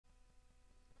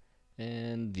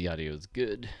And the audio is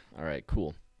good. All right,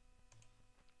 cool.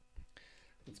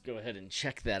 Let's go ahead and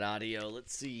check that audio.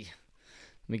 Let's see.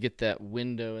 Let me get that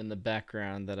window in the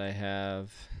background that I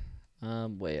have.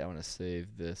 Wait, I want to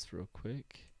save this real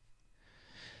quick.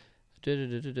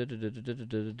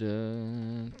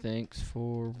 Thanks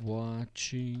for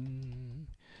watching.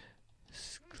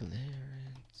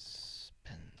 Clarence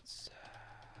Spencer.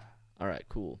 All right,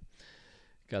 cool.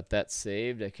 Got that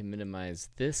saved. I can minimize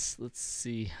this. Let's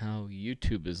see how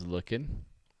YouTube is looking.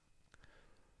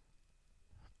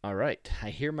 All right,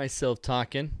 I hear myself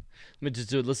talking. Let me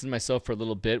just listen to myself for a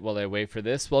little bit while I wait for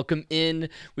this. Welcome in.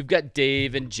 We've got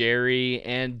Dave and Jerry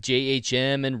and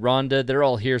JHM and Rhonda. They're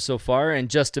all here so far. And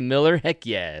Justin Miller. Heck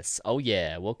yes. Oh,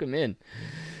 yeah. Welcome in.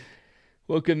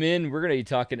 Welcome in. We're going to be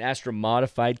talking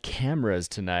Astro-modded cameras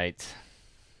tonight.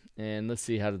 And let's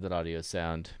see, how did that audio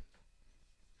sound?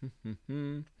 I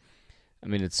mean,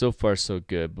 it's so far so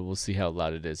good, but we'll see how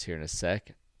loud it is here in a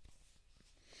sec.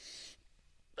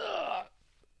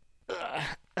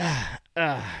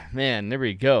 Man, there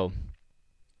we go.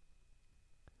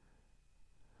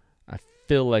 I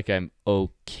feel like I'm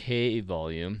okay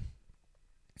volume.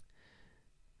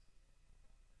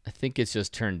 I think it's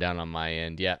just turned down on my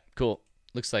end. Yeah, cool.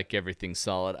 Looks like everything's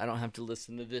solid. I don't have to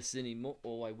listen to this anymore.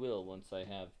 Oh, I will once I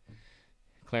have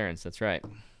Clarence. That's right.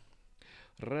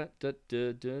 Snowy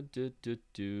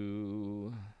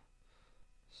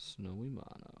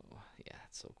mono. Yeah,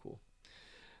 that's so cool.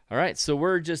 All right, so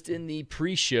we're just in the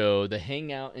pre-show, the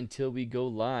hangout until we go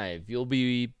live. You'll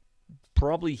be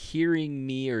probably hearing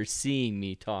me or seeing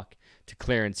me talk to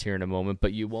Clarence here in a moment,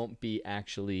 but you won't be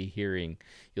actually hearing.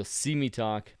 You'll see me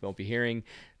talk, won't be hearing.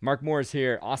 Mark Moore is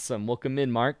here. Awesome. Welcome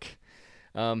in, Mark.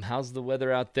 How's the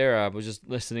weather out there? I was just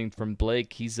listening from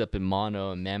Blake. He's up in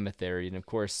Mono and Mammoth area, and of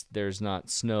course, there's not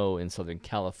snow in Southern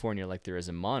California like there is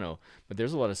in Mono, but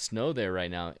there's a lot of snow there right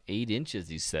now, 8 inches,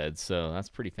 he said, so that's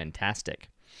pretty fantastic.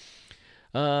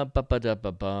 Everyone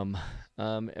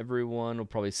will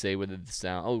probably say whether the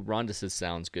sound. Oh, Rhonda says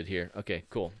sounds good here. Okay,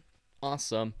 cool,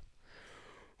 awesome.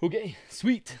 Okay,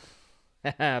 sweet.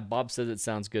 Bob says it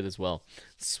sounds good as well.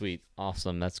 Sweet,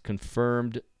 awesome. That's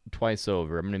confirmed twice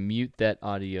over. I'm gonna mute that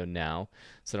audio now,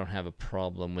 so I don't have a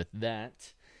problem with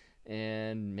that.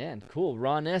 And man, cool.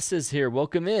 Ron S is here.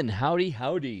 Welcome in. Howdy,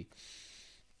 howdy.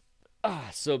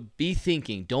 So be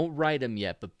thinking. Don't write them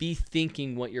yet, but be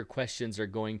thinking what your questions are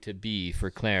going to be for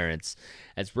Clarence,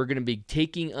 as we're going to be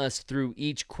taking us through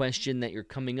each question that you're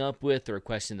coming up with, or a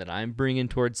question that I'm bringing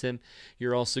towards him.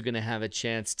 You're also going to have a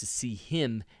chance to see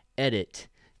him edit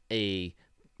a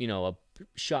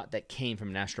shot that came from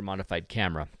an Astro-modded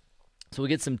camera. So we'll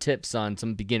get some tips on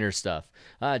some beginner stuff.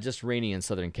 Just rainy in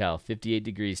Southern Cal, 58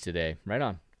 degrees today. Right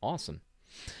on. Awesome.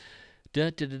 Da,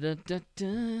 da, da, da, da, da.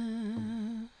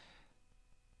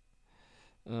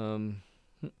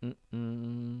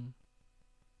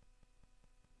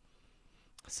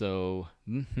 So,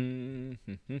 I'm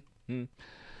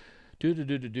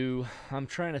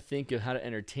trying to think of how to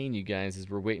entertain you guys as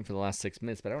we're waiting for the last 6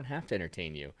 minutes, but I don't have to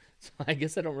entertain you. So I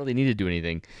guess I don't really need to do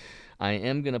anything. I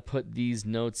am going to put these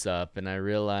notes up, and I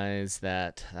realize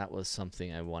that that was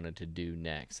something I wanted to do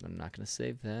next. I'm not going to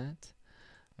save that.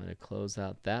 I'm going to close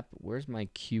out that, but where's my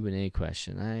Q&A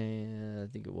question? I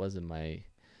think it was in my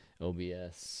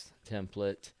OBS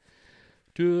template.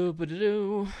 So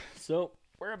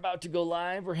we're about to go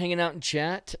live. We're hanging out in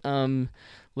chat.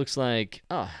 Looks like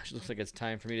it's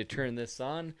time for me to turn this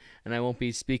on, and I won't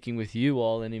be speaking with you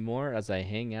all anymore as I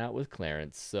hang out with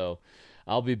Clarence. So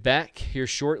I'll be back here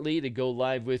shortly to go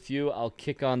live with you. I'll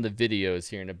kick on the videos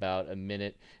here in about a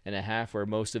minute and a half, where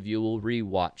most of you will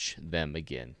re-watch them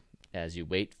again as you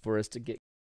wait for us to get.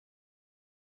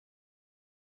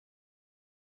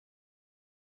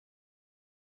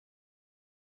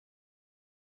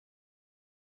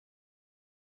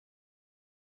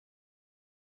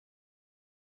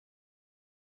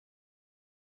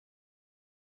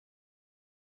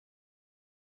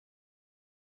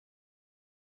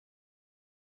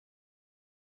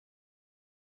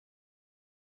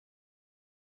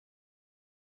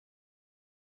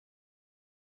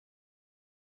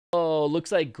 Oh,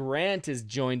 looks like Grant has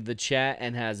joined the chat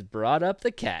and has brought up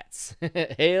the cats.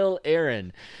 Hail,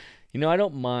 Aaron. I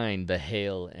don't mind the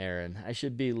hail, Aaron. I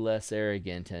should be less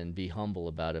arrogant and be humble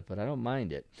about it, but I don't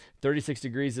mind it. 36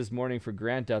 degrees this morning for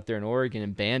Grant out there in Oregon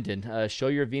and Bandon. Show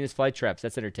your Venus flytraps.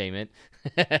 That's entertainment.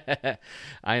 I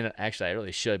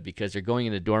really should, because they're going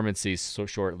into dormancy so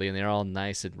shortly, and they're all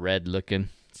nice and red looking.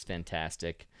 It's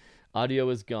fantastic. Audio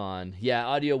is gone. Yeah,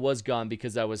 audio was gone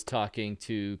because I was talking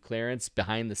to Clarence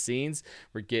behind the scenes.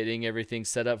 We're getting everything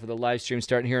set up for the live stream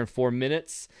starting here in 4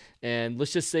 minutes. And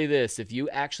let's just say this, if you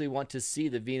actually want to see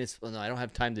the Venus, well, no, I don't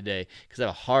have time today because I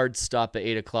have a hard stop at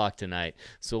 8 o'clock tonight.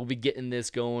 So we'll be getting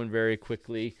this going very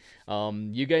quickly.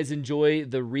 You guys enjoy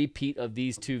the repeat of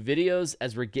these 2 videos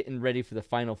as we're getting ready for the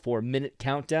final 4-minute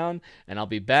countdown. And I'll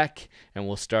be back and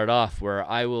we'll start off where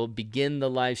I will begin the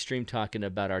live stream talking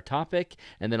about our topic.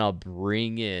 And then I'll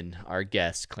bring in our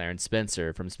guest, Clarence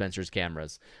Spencer from Spencer's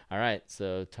Cameras. All right,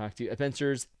 so talk to you at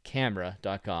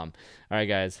spencerscamera.com. All right,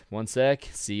 guys, one sec.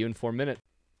 See you in 4 minutes.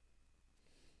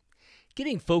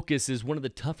 Getting focus is one of the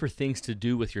tougher things to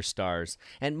do with your stars,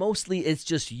 and mostly it's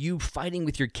just you fighting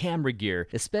with your camera gear,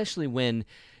 especially when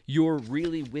you're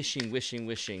really wishing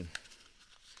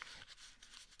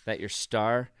that your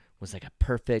star was like a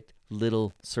perfect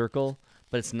little circle,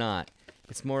 but it's not.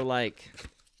 It's more like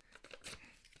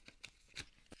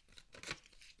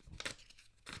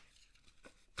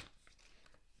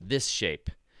this shape.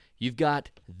 You've got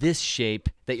this shape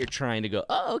that you're trying to go,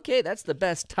 oh, okay, that's the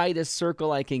best, tightest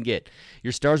circle I can get.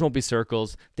 Your stars won't be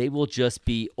circles. They will just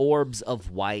be orbs of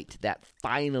white that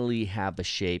finally have a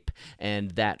shape.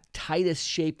 And that tightest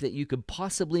shape that you could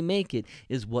possibly make it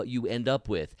is what you end up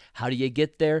with. How do you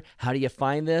get there? How do you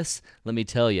find this? Let me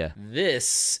tell you.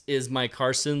 This is my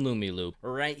Carson Lumi Loop.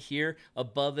 Right here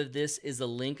above of this is a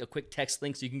link, a quick text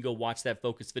link, so you can go watch that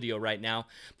focus video right now.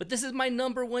 But this is my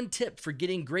 #1 tip for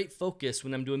getting great focus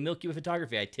when I'm doing Milky Way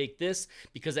photography. I take this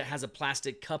because it has a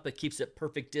plastic cup. It keeps it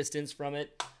perfect distance from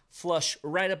it. Flush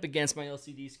right up against my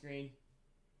LCD screen.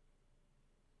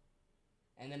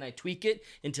 And then I tweak it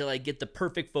until I get the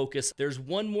perfect focus. There's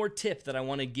one more tip that I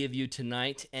want to give you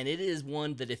tonight, and it is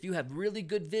one that if you have really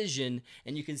good vision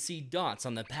and you can see dots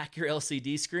on the back of your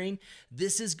LCD screen,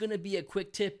 this is going to be a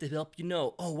quick tip to help you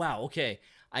know, oh wow, okay,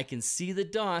 I can see the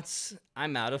dots,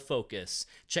 I'm out of focus.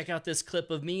 Check out this clip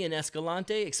of me in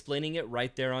Escalante explaining it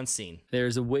right there on scene.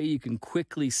 There's a way you can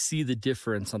quickly see the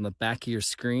difference on the back of your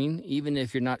screen, even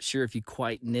if you're not sure if you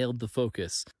quite nailed the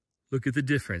focus. Look at the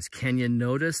difference. Can you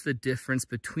notice the difference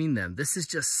between them? This is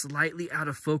just slightly out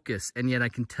of focus, and yet I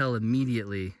can tell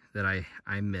immediately that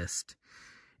I missed.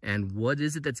 And what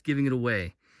is it that's giving it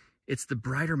away? It's the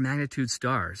brighter magnitude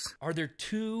stars. Are there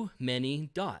too many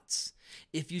dots?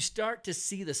 If you start to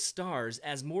see the stars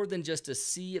as more than just a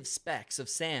sea of specks of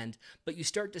sand, but you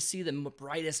start to see the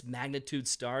brightest magnitude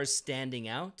stars standing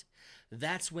out,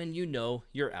 that's when you know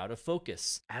you're out of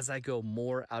focus. As I go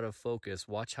more out of focus,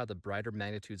 watch how the brighter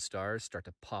magnitude stars start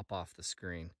to pop off the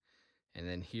screen. And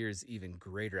then here's even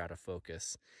greater out of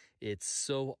focus. It's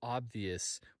so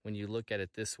obvious when you look at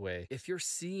it this way. If you're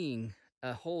seeing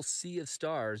a whole sea of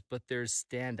stars, but there's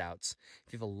standouts,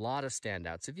 if you have a lot of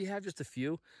standouts, if you have just a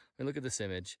few, and look at this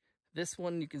image, this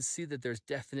one you can see that there's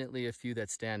definitely a few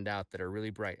that stand out that are really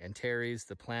bright. Antares,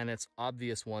 the planets,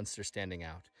 obvious ones that are standing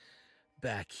out.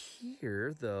 Back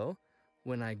here, though,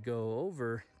 when I go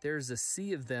over, there's a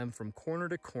sea of them from corner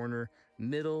to corner,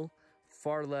 middle,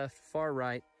 far left, far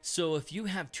right. So if you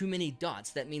have too many dots,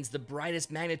 that means the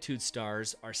brightest magnitude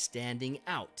stars are standing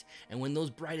out. And when those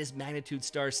brightest magnitude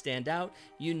stars stand out,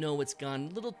 you know it's gone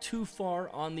a little too far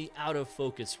on the out of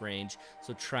focus range.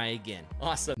 So try again.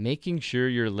 Awesome. Making sure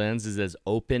your lens is as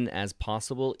open as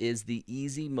possible is the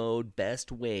easy mode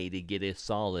best way to get a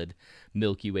solid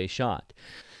Milky Way shot.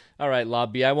 All right,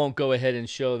 lobby, I won't go ahead and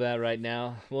show that right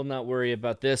now. We'll not worry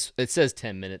about this. It says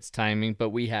 10 minutes timing, but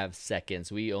we have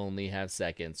seconds. We only have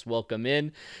seconds. Welcome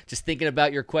in. Just thinking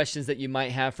about your questions that you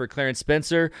might have for Clarence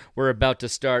Spencer. We're about to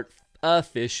start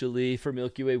officially for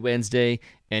Milky Way Wednesday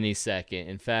any second.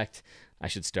 In fact, I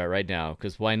should start right now,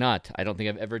 because why not? I don't think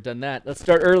I've ever done that. Let's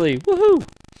start early. Woohoo!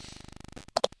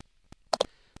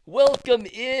 Welcome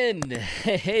in.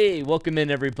 Hey, welcome in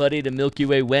everybody to Milky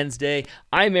Way Wednesday.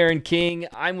 I'm Aaron King.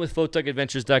 I'm with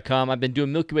PhotoGadventures.com. I've been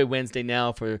doing Milky Way Wednesday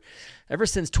now for ever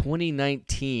since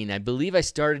 2019. I believe I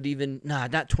started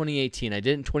not 2018. I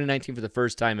did it in 2019 for the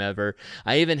first time ever.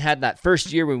 I even had that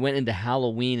first year we went into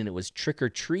Halloween and it was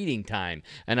trick-or-treating time.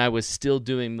 And I was still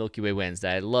doing Milky Way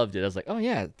Wednesday. I loved it. I was like, oh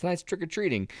yeah, tonight's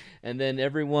trick-or-treating. And then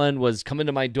everyone was coming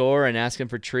to my door and asking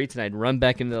for treats and I'd run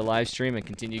back into the live stream and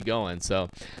continue going. So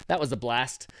that was a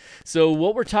blast. So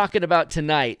what we're talking about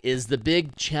tonight is the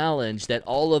big challenge that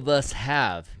all of us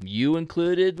have, you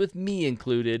included, with me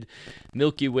included,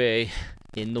 Milky Way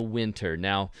in the winter.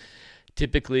 Now,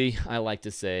 Typically, I like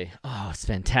to say, oh, it's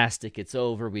fantastic, it's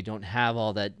over, we don't have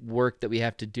all that work that we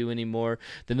have to do anymore.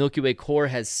 The Milky Way core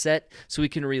has set, so we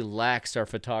can relax our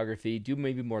photography, do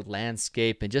maybe more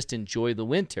landscape, and just enjoy the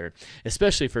winter.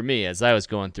 Especially for me, as I was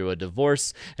going through a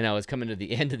divorce, and I was coming to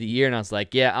the end of the year, and I was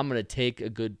like, yeah, I'm going to take a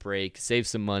good break, save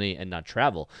some money, and not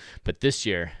travel. But this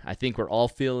year, I think we're all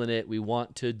feeling it. We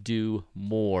want to do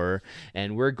more,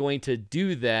 and we're going to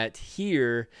do that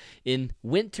here in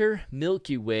Winter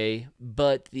Milky Way,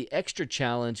 but the extra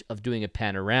challenge of doing a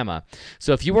panorama.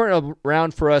 So if you weren't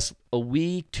around for us a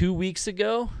week, 2 weeks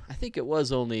ago, I think it was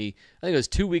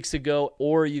 2 weeks ago,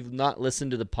 or you've not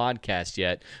listened to the podcast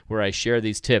yet where I share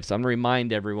these tips, I'm going to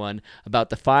remind everyone about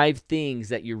the 5 things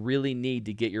that you really need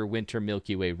to get your Winter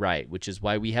Milky Way right, which is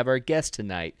why we have our guest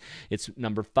tonight. It's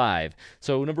number 5.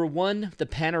 So number 1, the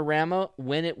panorama,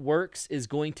 when it works, is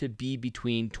going to be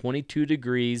between 22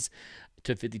 degrees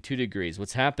to 52 degrees.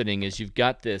 What's happening is you've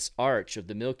got this arch of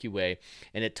the Milky Way,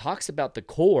 and it talks about the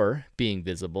core being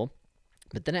visible,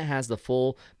 but then it has the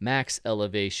full max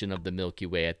elevation of the Milky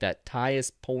Way at that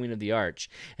highest point of the arch,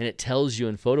 and it tells you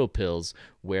in photo pills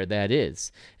where that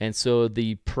is. And so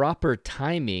the proper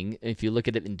timing, if you look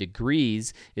at it in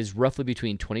degrees, is roughly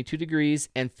between 22 degrees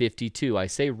and 52. I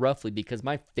say roughly because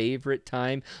my favorite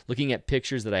time looking at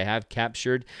pictures that I have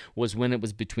captured was when it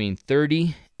was between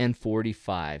 30 and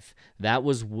 45. That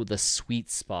was the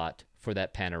sweet spot for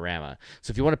that panorama. So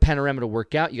if you want a panorama to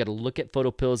work out, you got to look at photo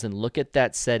pills and look at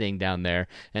that setting down there,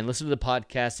 and listen to the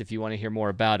podcast if you want to hear more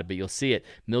about it. But you'll see it.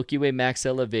 Milky Way max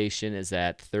elevation is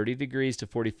at 30 degrees to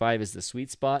 45 is the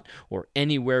sweet spot, or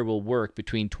anywhere will work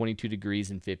between 22 degrees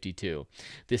and 52.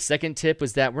 The second tip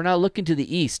was that we're not looking to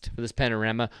the east for this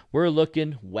panorama. We're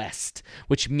looking west,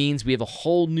 which means we have a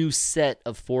whole new set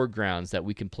of foregrounds that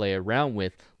we can play around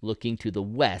with, looking to the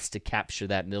west to capture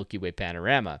that Milky Way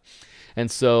panorama. And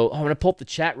so I'm going to pull up the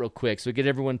chat real quick so we get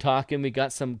everyone talking. We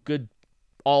got some good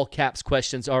all caps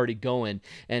questions already going.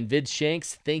 And Vid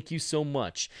Shanks, thank you so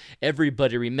much.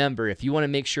 Everybody, remember, if you want to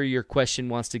make sure your question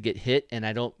wants to get hit and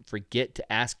I don't forget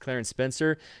to ask Clarence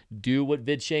Spencer, do what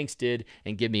Vid Shanks did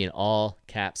and give me an all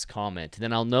caps comment.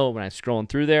 Then I'll know when I'm scrolling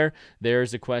through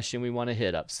there's a question we want to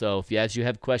hit up. So if as you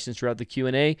have questions throughout the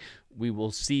Q&A, we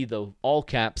will see the all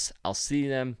caps. I'll see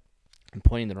them. I'm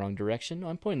pointing the wrong direction. No,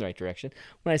 I'm pointing the right direction.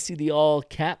 When I see the all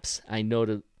caps, I know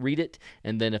to read it,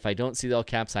 and then if I don't see the all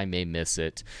caps, I may miss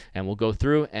it. And we'll go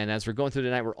through, and as we're going through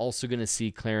tonight, we're also going to see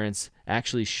Clarence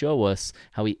actually show us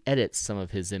how he edits some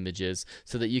of his images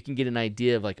so that you can get an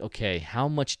idea of like, okay, how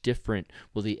much different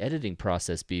will the editing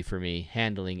process be for me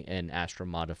handling an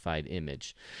astro-modified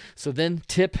image? So then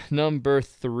tip number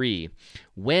 3,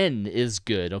 when is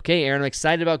good? Okay, Aaron, I'm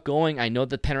excited about going. I know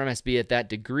the panorama has to be at that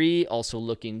degree, also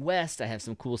looking west. I have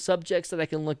some cool subjects that I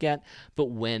can look at, but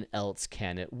when else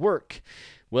can it work?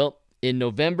 Well, in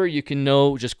November, you can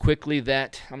know just quickly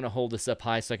that, I'm going to hold this up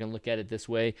high so I can look at it this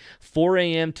way, 4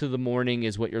 a.m. to the morning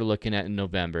is what you're looking at in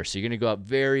November. So you're going to go out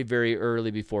very, very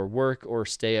early before work or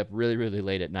stay up really, really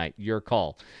late at night. Your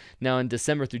call. Now, in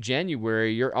December through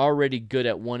January, you're already good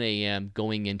at 1 a.m.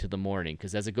 going into the morning,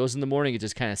 because as it goes in the morning, it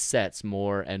just kind of sets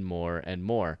more and more and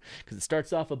more, because it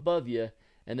starts off above you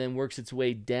and then works its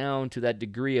way down to that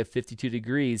degree of 52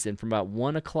 degrees, and from about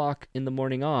 1 o'clock in the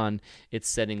morning on, it's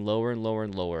setting lower and lower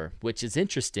and lower, which is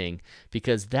interesting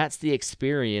because that's the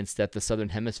experience that the Southern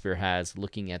Hemisphere has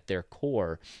looking at their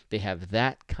core. They have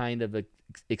that kind of a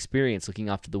experience looking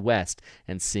off to the west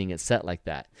and seeing it set like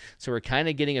that. So we're kind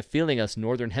of getting a feeling, us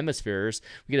Northern Hemispheres,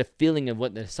 we get a feeling of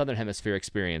what the Southern Hemisphere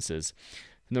experiences.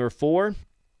 Number 4,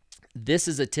 this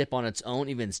is a tip on its own,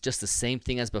 even it's just the same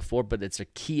thing as before, but it's a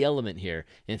key element here.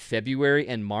 In February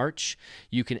and March,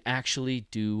 you can actually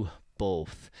do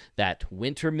both. That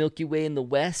winter Milky Way in the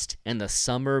west and the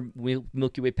summer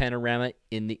Milky Way panorama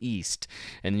in the east.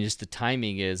 And just the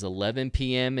timing is 11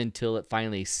 p.m. until it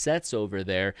finally sets over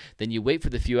there. Then you wait for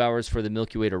the few hours for the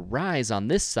Milky Way to rise on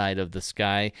this side of the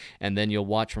sky, and then you'll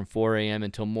watch from 4 a.m.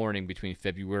 until morning between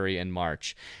February and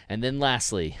March. And then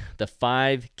lastly, the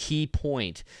 5 key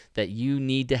point that you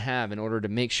need to have in order to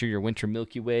make sure your winter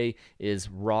Milky Way is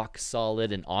rock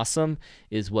solid and awesome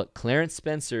is what Clarence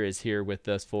Spencer is here with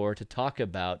us for to talk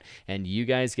about. And you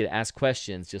guys get to ask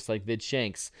questions just like Vid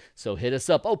Shanks. So hit us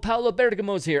up. Oh, Paolo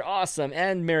Bergamo's here. Awesome.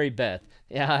 And Mary Beth.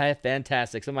 Yeah,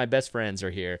 fantastic. Some of my best friends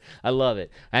are here. I love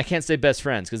it. I can't say best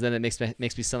friends because then it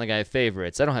makes me sound like I have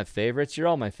favorites. I don't have favorites. You're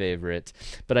all my favorite.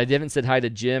 But I haven't said hi to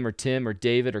Jim or Tim or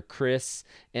David or Chris.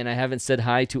 And I haven't said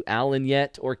hi to Alan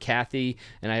yet or Kathy.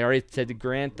 And I already said to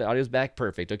Grant, the audio's back.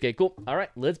 Perfect. Okay, cool. All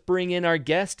right, let's bring in our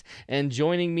guest. And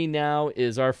joining me now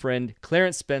is our friend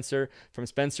Clarence Spencer from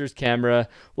Spencer's Camera.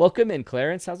 Welcome in,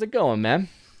 Clarence. How's it going, man?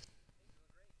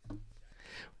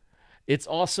 It's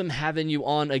awesome having you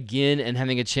on again and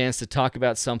having a chance to talk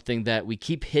about something that we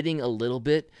keep hitting a little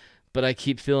bit, but I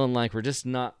keep feeling like we're just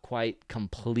not quite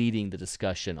completing the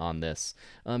discussion on this.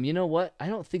 You know what? I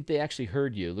don't think they actually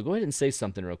heard you. Go ahead and say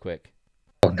something real quick.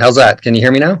 How's that? Can you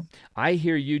hear me now? I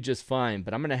hear you just fine,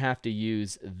 but I'm going to have to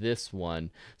use this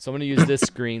one. So I'm going to use this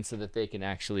screen so that they can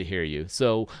actually hear you.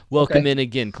 So welcome Okay. in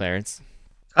again, Clarence.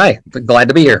 Hi, glad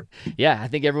to be here. Yeah, I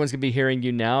think everyone's going to be hearing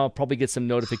you now. I'll probably get some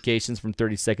notifications from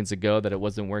 30 seconds ago that it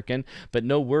wasn't working, but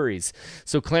no worries.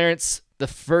 So, Clarence, the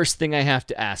first thing I have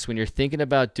to ask, when you're thinking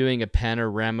about doing a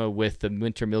panorama with the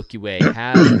Winter Milky Way,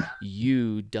 have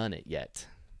you done it yet?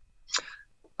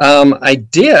 I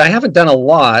did. I haven't done a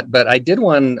lot, but I did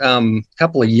one a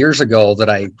couple of years ago that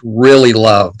I really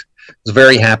loved. I was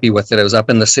very happy with it. It was up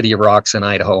in the City of Rocks in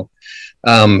Idaho.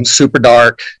 Super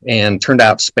dark and turned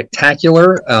out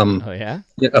spectacular. Oh, yeah?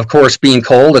 Of course, being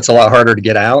cold, it's a lot harder to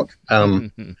get out.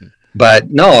 But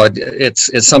no,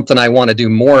 it's something I want to do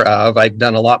more of. I've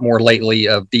done a lot more lately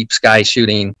of deep sky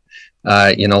shooting.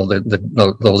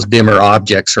 Those dimmer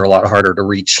objects are a lot harder to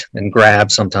reach and grab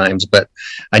sometimes, but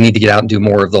I need to get out and do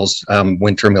more of those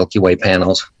winter Milky Way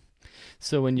panels.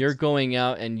 So when you're going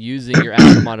out and using your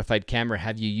Astro-modified camera,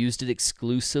 have you used it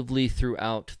exclusively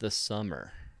throughout the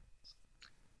summer?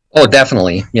 Oh,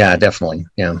 definitely. Yeah, definitely.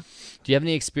 Yeah. Do you have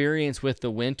any experience with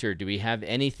the winter? Do we have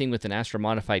anything with an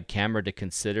Astro-modified camera to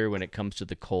consider when it comes to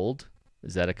the cold?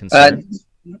 Is that a concern?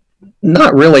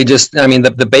 Not really. Just, I mean,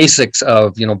 the basics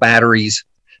of, batteries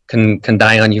can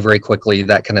die on you very quickly,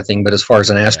 that kind of thing. But as far as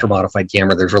an Astro-modified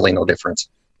camera, there's really no difference.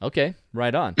 Okay,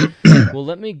 right on. Well,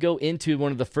 let me go into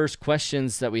one of the first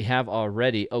questions that we have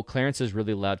already. Oh, Clarence is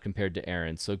really loud compared to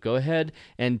Aaron. So go ahead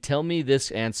and tell me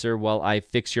this answer while I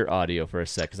fix your audio for a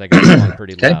sec, because I got it on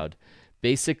pretty Okay. loud.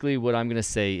 Basically, what I'm going to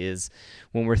say is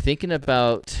when we're thinking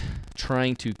about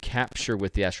trying to capture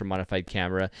with the Astro-modified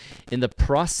camera, in the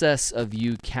process of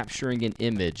you capturing an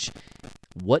image,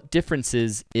 what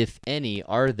differences, if any,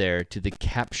 are there to the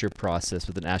capture process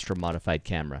with an Astro-modified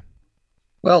camera?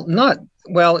 Well,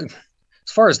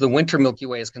 as far as the winter Milky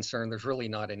Way is concerned, there's really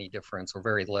not any difference or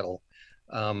very little.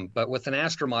 But with an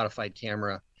Astro-modified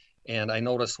camera, and I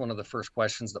noticed one of the first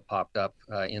questions that popped up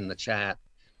in the chat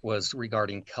was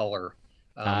regarding color.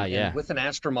 Yeah. And with an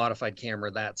Astro-modified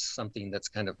camera, that's something that's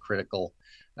kind of critical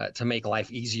to make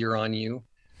life easier on you.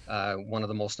 One of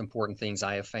the most important things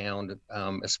I have found,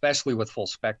 especially with full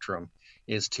spectrum,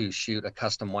 is to shoot a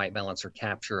custom white balance or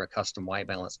capture a custom white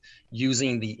balance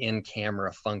using the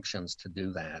in-camera functions to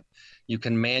do that. You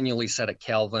can manually set a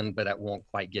Kelvin, but it won't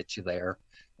quite get you there.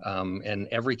 And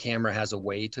every camera has a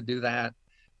way to do that.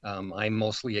 I'm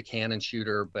mostly a Canon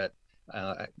shooter, but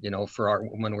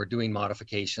when we're doing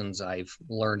modifications, I've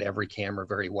learned every camera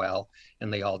very well,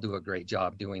 and they all do a great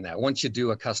job doing that. Once you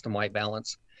do a custom white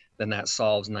balance, then that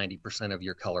solves 90% of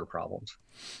your color problems.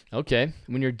 Okay.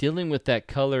 When you're dealing with that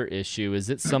color issue, is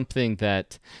it something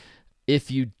that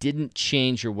if you didn't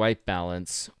change your white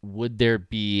balance, would there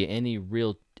be any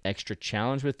real extra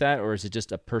challenge with that, or is it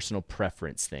just a personal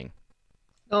preference thing?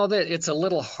 No, that it's a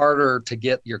little harder to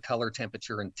get your color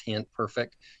temperature and tint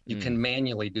perfect. You can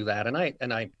manually do that.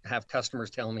 And I have customers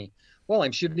tell me, well,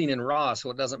 I'm shooting in RAW, so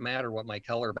it doesn't matter what my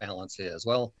color balance is.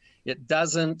 Well, it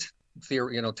doesn't,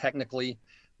 technically,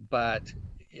 but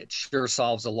it sure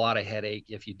solves a lot of headache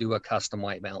if you do a custom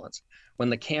white balance.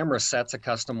 When the camera sets a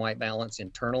custom white balance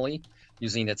internally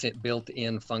using its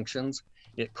built-in functions,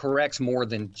 it corrects more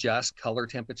than just color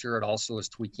temperature. It also is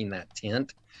tweaking that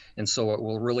tint. And so it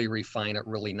will really refine it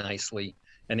really nicely.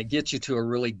 And it gets you to a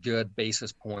really good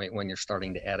basis point when you're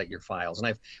starting to edit your files.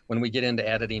 And when we get into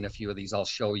editing a few of these, I'll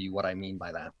show you what I mean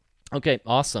by that. Okay,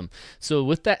 awesome. So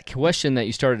with that question that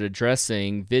you started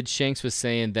addressing, Vid Shanks was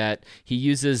saying that he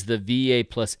uses the VA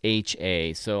plus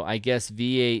HA. So I guess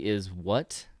VA is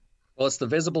what? Well, it's the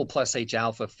visible plus H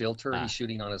alpha filter he's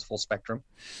shooting on his full spectrum.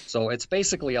 So it's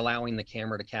basically allowing the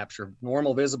camera to capture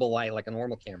normal visible light like a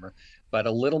normal camera, but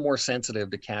a little more sensitive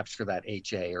to capture that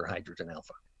HA or hydrogen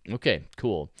alpha. Okay,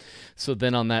 cool. So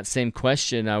then on that same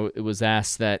question, it was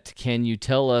asked that, can you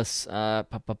tell us,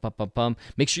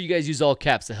 make sure you guys use all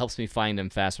caps. It helps me find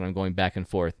them fast when I'm going back and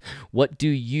forth. What do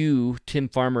you, Tim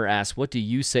Farmer asks, what do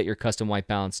you set your custom white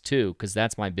balance to? Because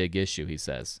that's my big issue, he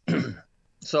says.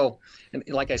 So, and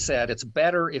like I said, it's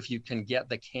better if you can get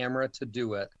the camera to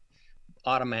do it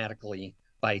automatically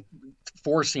by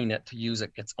forcing it to use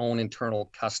its own internal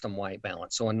custom white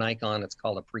balance. So in Nikon, it's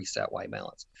called a preset white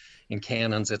balance. In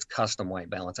Canons, it's custom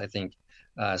white balance. I think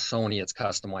Sony, it's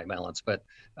custom white balance. But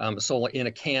so in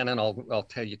a Canon, I'll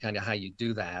tell you kind of how you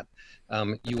do that.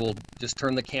 You will just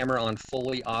turn the camera on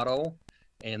fully auto,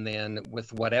 and then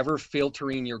with whatever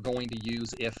filtering you're going to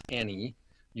use, if any,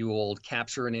 You will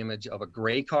capture an image of a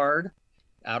gray card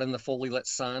out in the fully lit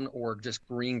sun, or just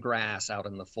green grass out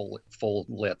in the full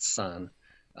lit sun.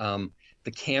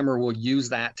 The camera will use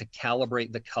that to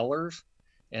calibrate the colors,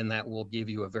 and that will give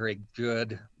you a very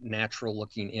good natural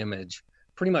looking image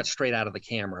pretty much straight out of the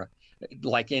camera.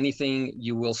 Like anything,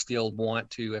 you will still want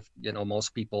to, if you know,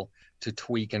 most people, to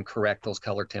tweak and correct those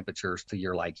color temperatures to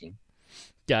your liking.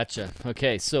 Gotcha.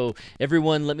 Okay, so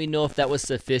everyone, let me know if that was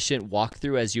sufficient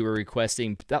walkthrough as you were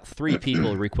requesting. About 3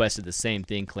 people requested the same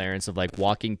thing, Clarence, of like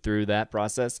walking through that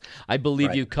process. I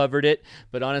believe you covered it,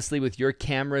 but honestly, with your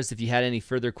cameras, if you had any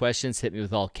further questions, hit me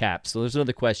with all caps. So there's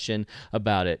another question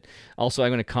about it. Also, I'm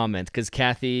going to comment because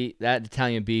Kathy, that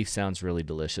Italian beef sounds really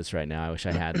delicious right now. I wish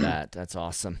I had that. That's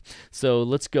awesome. So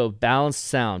let's go. Balanced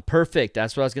sound. Perfect.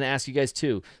 That's what I was going to ask you guys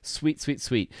too. Sweet, sweet,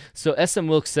 sweet. So SM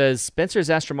Wilkes says, Spencer's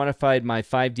Astro-modified my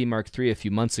 5D Mark III a few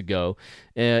months ago.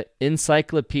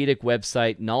 Encyclopedic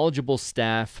website, knowledgeable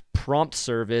staff, prompt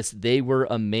service. They were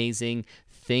amazing.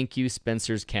 Thank you,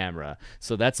 Spencer's camera.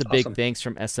 So that's a big thanks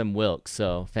from SM Wilkes.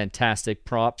 So fantastic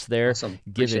props there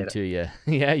given to you.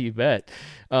 Yeah, you bet.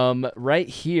 Right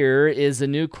here is a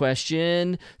new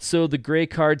question. So the gray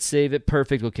card, save it.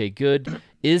 Perfect. Okay, good.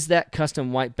 Is that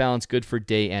custom white balance good for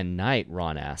day and night?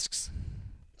 Ron asks.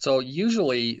 So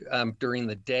usually during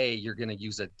the day, you're going to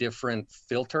use a different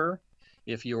filter.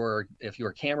 If your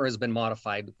camera has been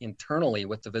modified internally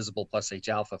with the Visible Plus H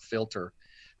Alpha filter,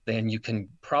 then you can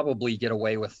probably get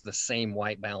away with the same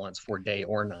white balance for day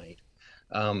or night.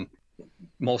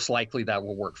 Most likely that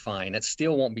will work fine. It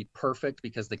still won't be perfect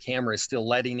because the camera is still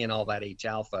letting in all that H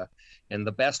alpha. And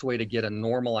the best way to get a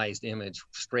normalized image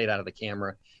straight out of the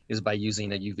camera is by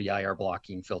using a UV-IR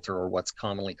blocking filter, or what's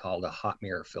commonly called a hot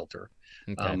mirror filter.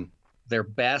 Okay. They're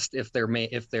best if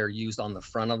they're used on the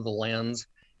front of the lens.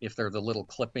 If they're the little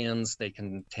clip-ins, they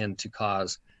can tend to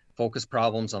cause focus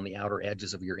problems on the outer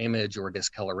edges of your image or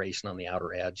discoloration on the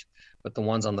outer edge. But the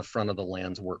ones on the front of the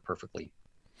lens work perfectly.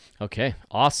 Okay,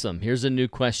 awesome. Here's a new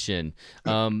question.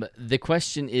 The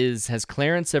question is, has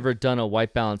Clarence ever done a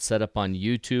white balance setup on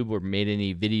YouTube or made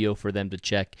any video for them to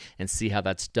check and see how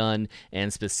that's done?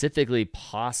 And specifically,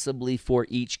 possibly for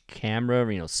each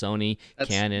camera, you know, Sony,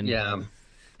 Canon. Yeah,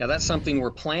 that's something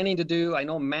we're planning to do. I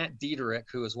know Matt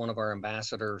Diederich, who is one of our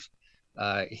ambassadors,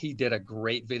 he did a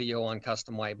great video on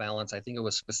custom white balance. I think it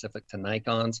was specific to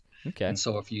Nikons. Okay. And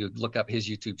so if you look up his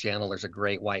YouTube channel, there's a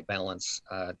great white balance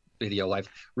video. I've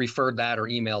referred that or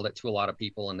emailed it to a lot of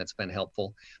people, and it's been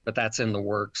helpful. But that's in the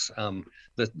works.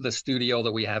 The studio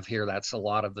that we have here, that's a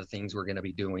lot of the things we're going to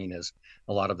be doing, is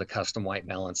a lot of the custom white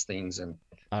balance things, and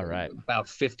all right, about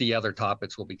 50 other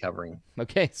topics we'll be covering.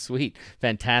 Okay, sweet.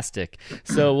 Fantastic.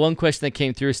 So one question that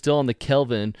came through still on the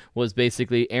Kelvin was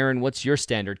basically, Aaron, what's your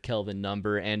standard Kelvin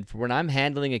number? And when I'm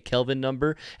handling a Kelvin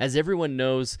number, as everyone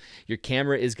knows, your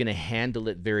camera is going to handle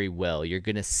it very well. You're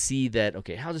going to see that,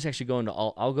 okay, how's this actually going to,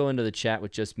 I'll go into the chat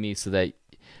with just me so that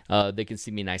they can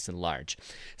see me nice and large.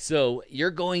 So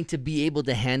you're going to be able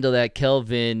to handle that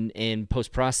Kelvin in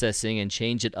post-processing and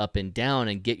change it up and down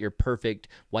and get your perfect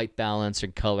white balance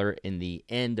and color in the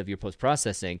end of your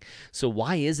post-processing. So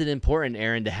why is it important,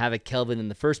 Aaron, to have a Kelvin in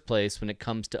the first place when it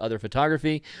comes to other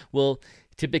photography? Well,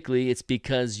 typically, it's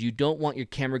because you don't want your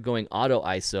camera going auto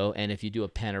ISO, and if you do a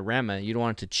panorama, you don't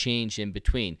want it to change in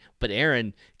between. But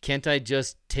Aaron, can't I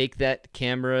just take that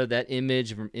camera, that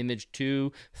image from image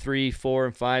 2, 3, 4,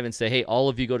 and 5 and say, hey, all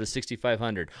of you go to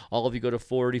 6500, all of you go to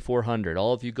 4400,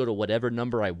 all of you go to whatever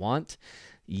number I want?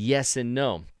 Yes and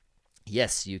no.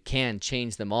 Yes, you can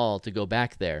change them all to go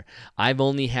back there. I've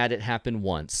only had it happen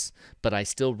once, but I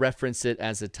still reference it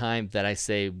as a time that I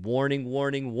say, warning,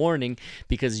 warning, warning,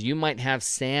 because you might have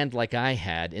sand like I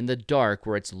had in the dark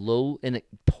where it's low and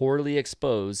poorly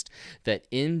exposed, that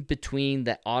in between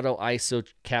that auto ISO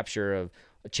capture of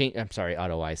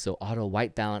auto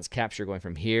white balance capture going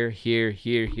from here,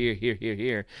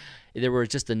 there were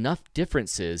just enough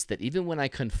differences that even when I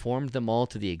conformed them all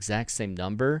to the exact same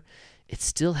number, it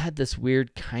still had this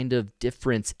weird kind of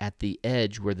difference at the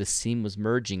edge where the seam was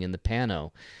merging in the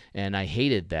pano. And I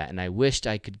hated that, and I wished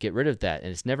I could get rid of that. And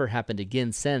it's never happened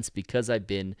again since because I've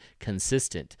been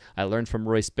consistent. I learned from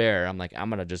Royce Baer. I'm like, I'm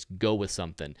going to just go with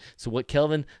something. So what,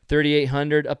 Kelvin?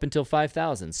 3,800 up until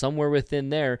 5,000. Somewhere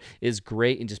within there is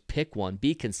great, and just pick one.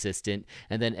 Be consistent,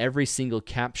 and then every single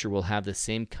capture will have the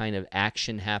same kind of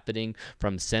action happening,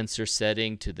 from sensor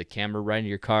setting to the camera right in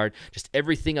your card. Just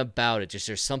everything about it. Just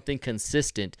there's something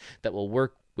consistent that will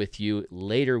work with you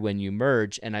later when you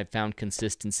merge, and I found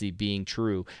consistency being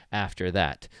true after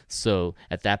that. So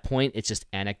at that point, it's just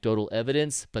anecdotal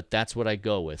evidence, but that's what I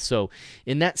go with. So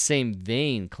in that same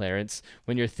vein, Clarence,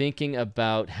 when you're thinking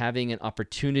about having an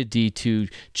opportunity to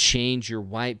change your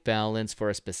white balance for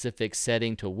a specific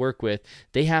setting to work with,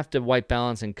 they have to white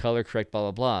balance and color correct, blah,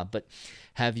 blah, blah. But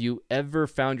have you ever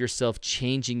found yourself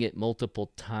changing it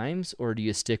multiple times, or do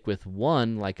you stick with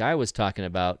one like I was talking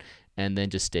about and then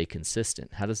just stay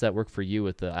consistent? How does that work for you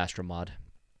with the Astro-mod?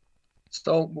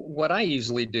 So what I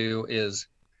usually do is,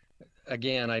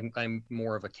 again, I'm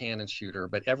more of a Canon shooter,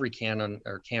 but every Canon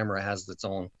or camera has its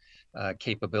own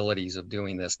capabilities of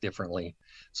doing this differently.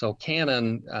 So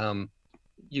Canon,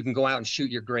 you can go out and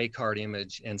shoot your gray card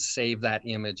image and save that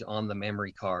image on the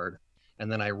memory card.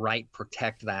 And then I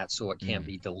protect that so it can't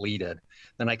be deleted.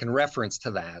 Then I can reference to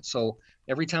that. So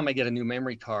every time I get a new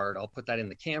memory card, I'll put that in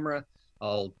the camera.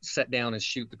 I'll sit down and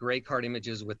shoot the gray card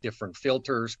images with different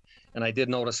filters. And I did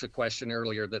notice a question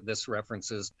earlier that this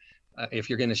references, if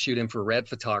you're going to shoot infrared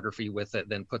photography with it,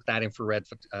 then put that infrared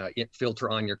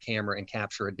filter on your camera and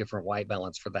capture a different white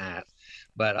balance for that.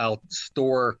 But I'll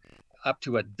store up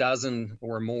to a dozen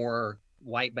or more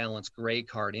white balance gray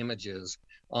card images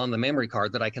on the memory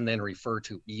card that I can then refer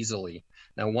to easily.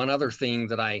 Now, one other thing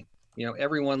that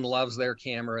everyone loves their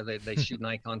camera. They shoot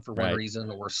Nikon for one reason,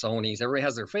 or Sony's. Everybody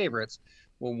has their favorites.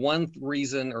 Well, one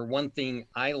reason or one thing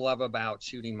I love about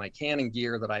shooting my Canon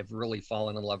gear that I've really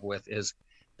fallen in love with is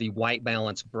the white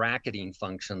balance bracketing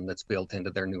function that's built into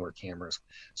their newer cameras.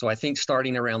 So I think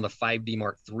starting around the 5D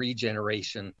Mark III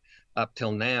generation up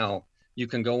till now, you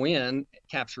can go in,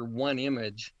 capture one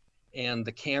image, and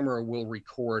the camera will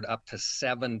record up to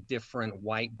 7 different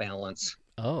white balance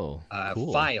cool.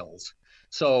 files.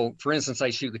 So for instance, I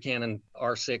shoot the Canon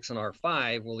R6 and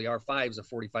R5. Well, the R5 is a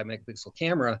 45 megapixel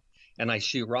camera, and I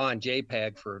shoot RAW and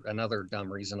JPEG for another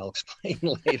dumb reason I'll explain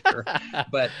later.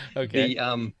 But okay.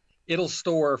 It'll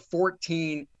store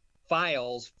 14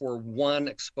 files for one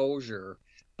exposure,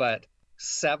 but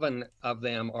 7 of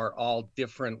them are all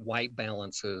different white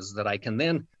balances that I can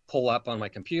then pull up on my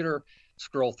computer,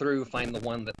 scroll through, find the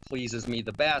one that pleases me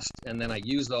the best, and then I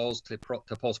use those to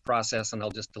post-process, and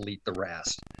I'll just delete the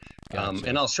rest. Gotcha.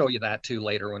 And I'll show you that too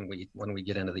later when we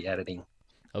get into the editing.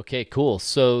 Okay, cool.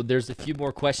 So there's a few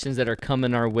more questions that are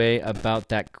coming our way about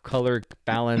that color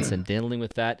balance and dealing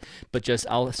with that, but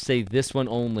I'll say this one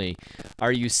only.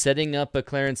 Are you setting up a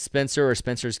Clarence Spencer or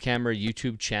Spencer's Camera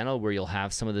YouTube channel where you'll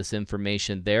have some of this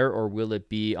information there, or will it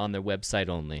be on their website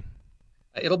only?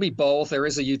 It'll be both. There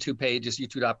is a YouTube page, it's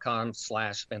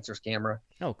youtube.com/Spencer's Camera.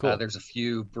 Oh, cool. There's a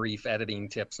few brief editing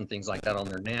tips and things like that on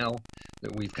there now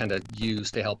that we've kind of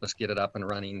used to help us get it up and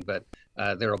running, but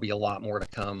there'll be a lot more to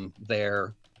come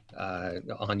there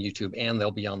on YouTube, and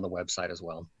they'll be on the website as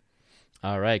well.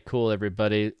 All right, cool,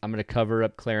 everybody. I'm going to cover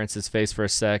up Clarence's face for a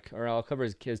sec, or I'll cover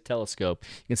his telescope.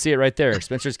 You can see it right there,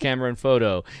 Spencer's Camera and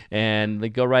Photo. And they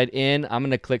go right in. I'm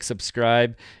going to click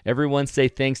subscribe. Everyone say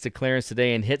thanks to Clarence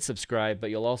today and hit subscribe,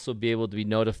 but you'll also be able to be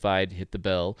notified. Hit the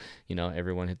bell.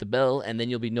 Everyone hit the bell, and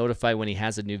then you'll be notified when he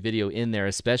has a new video in there,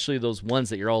 especially those ones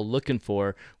that you're all looking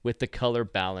for with the color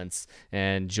balance.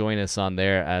 And join us on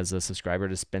there as a subscriber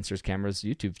to Spencer's Camera's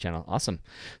YouTube channel. Awesome.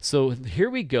 So here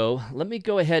we go. Let me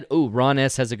go ahead. Oh, Ron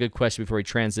S. has a good question before we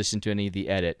transition to any of the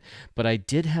edit. But I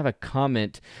did have a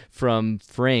comment from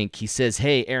Frank. He says,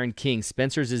 hey, Aaron King,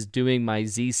 Spencer's is doing my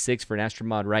Z6 for an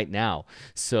Astro-mod right now.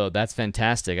 So that's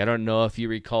fantastic. I don't know if you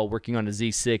recall working on a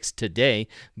Z6 today,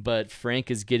 but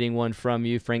Frank is getting one from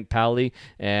you, Frank Powley.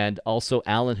 And also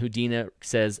Alan Houdina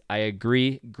says, I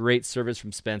agree, great service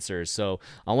from Spencer. So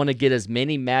I want to get as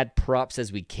many mad props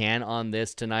as we can on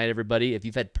this tonight, everybody. If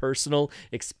you've had personal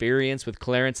experience with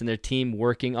Clarence and their team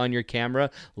working on your camera,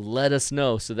 let us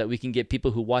know so that we can get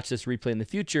people who watch this replay in the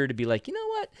future to be like, you know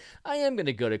what, I am going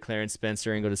to go to Clarence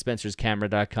Spencer and go to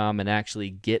spencerscamera.com and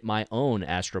actually get my own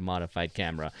Astro-modified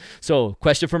camera. So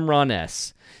question from Ron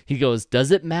S. He goes, does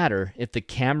it matter if the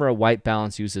camera white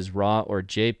balance uses RAW or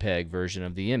JPEG version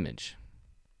of the image?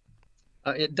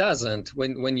 It doesn't.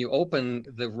 When you open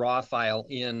the RAW file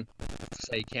in,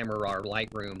 say, Camera Raw or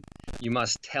Lightroom, you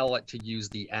must tell it to use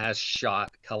the as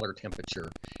shot color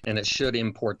temperature, and it should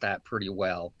import that pretty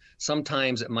well.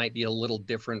 Sometimes it might be a little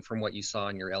different from what you saw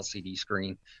on your LCD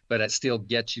screen, but it still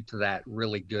gets you to that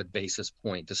really good basis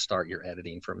point to start your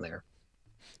editing from there.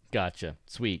 Gotcha.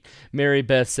 Sweet. Mary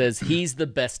Beth says he's the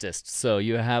bestest. So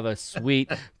you have a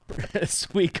sweet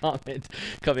sweet comment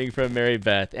coming from Mary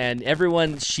Beth. And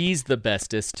everyone, she's the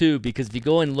bestest too, because if you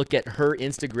go and look at her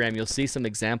Instagram, you'll see some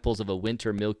examples of a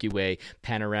Winter Milky Way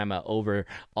panorama over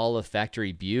all of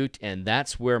Factory Butte, and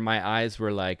that's where my eyes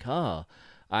were like, oh,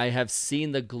 I have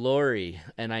seen the glory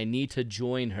and I need to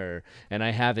join her, and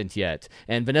I haven't yet.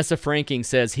 And Vanessa Franking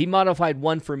says, he modified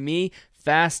one for me,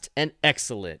 fast and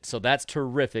excellent. So that's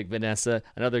terrific, Vanessa.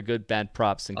 Another good bad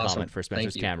props and Awesome. comment for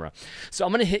Spencer's Thank you. camera. So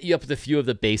I'm going to hit you up with a few of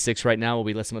the basics right now while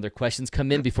we let some other questions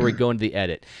come in before we go into the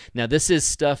edit. Now, this is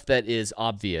stuff that is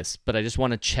obvious, but I just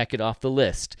want to check it off the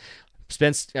list.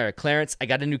 Clarence, I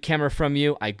got a new camera from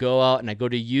you. I go out and I go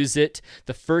to use it.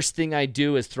 The first thing I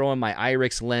do is throw in my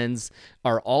IRIX lens.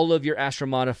 Are all of your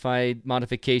Astro-modified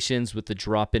modifications with the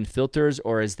drop-in filters,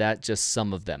 or is that just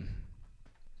some of them?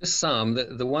 Just some.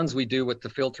 The ones we do with the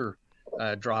filter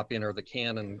drop-in are the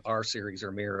Canon R series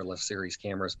or mirrorless series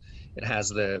cameras. It has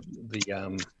the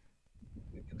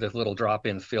little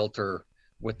drop-in filter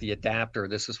with the adapter.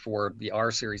 This is for the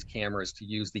R series cameras to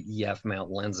use the EF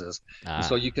mount lenses.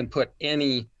 So you can put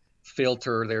any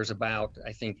filter. There's about,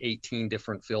 I think, 18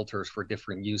 different filters for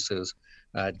different uses.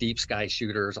 Deep sky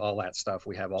shooters, all that stuff.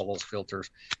 We have all those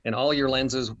filters, and all your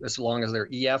lenses, as long as they're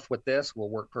EF with this, will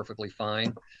work perfectly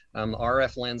fine.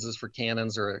 RF lenses for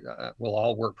Canons will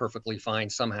all work perfectly fine.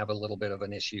 Some have a little bit of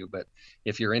an issue, but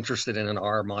if you're interested in an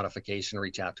R modification,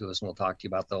 reach out to us and we'll talk to you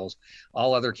about those.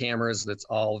 All other cameras, that's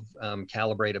all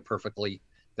calibrated perfectly.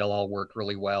 They'll all work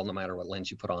really well no matter what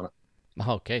lens you put on it.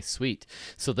 Okay, sweet.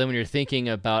 So then when you're thinking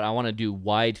about, I want to do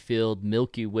wide field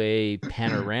Milky Way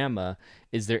panorama,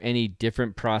 is there any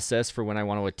different process for when I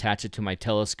want to attach it to my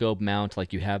telescope mount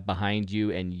like you have behind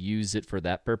you and use it for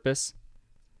that purpose?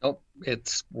 Oh,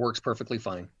 it works perfectly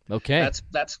fine. Okay.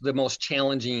 That's the most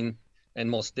challenging and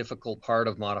most difficult part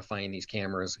of modifying these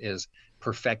cameras, is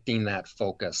perfecting that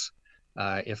focus.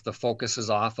 If the focus is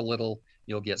off a little,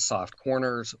 you'll get soft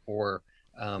corners, or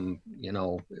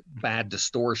bad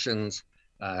distortions,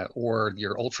 or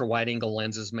your ultra wide angle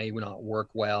lenses may not work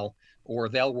well, or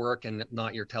they'll work and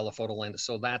not your telephoto lens.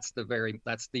 So that's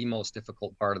the most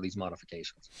difficult part of these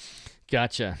modifications.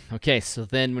 Gotcha. Okay, so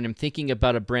then when I'm thinking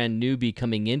about a brand newbie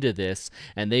coming into this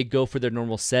and they go for their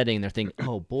normal setting, they're thinking,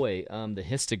 oh boy, the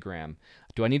histogram.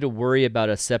 Do I need to worry about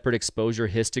a separate exposure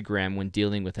histogram when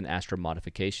dealing with an Astro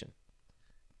modification?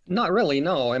 Not really,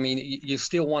 no. I mean, you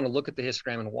still want to look at the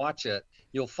histogram and watch it.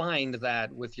 You'll find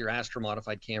that with your Astro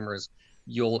modified cameras,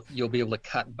 you'll be able to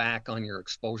cut back on your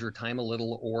exposure time a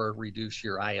little, or reduce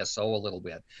your ISO a little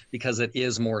bit, because it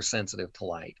is more sensitive to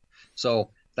light.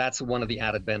 So that's one of the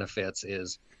added benefits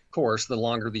is, of course, the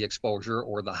longer the exposure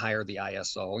or the higher the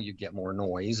ISO, you get more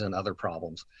noise and other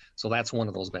problems. So that's one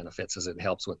of those benefits, is it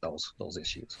helps with those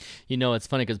issues. You know, it's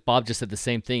funny because Bob just said the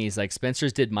same thing. He's like,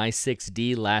 Spencer's did my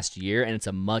 6D last year and it's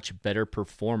a much better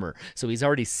performer. So he's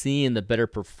already seeing the better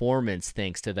performance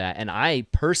thanks to that. And I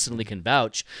personally can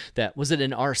vouch that, was it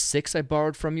an R6 I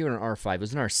borrowed from you or an R5? It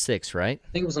was an R6, right?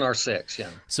 I think it was an R6, yeah.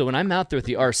 So when I'm out there with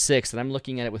the R6 and I'm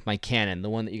looking at it with my Canon, the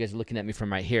one that you guys are looking at me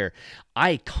from right here,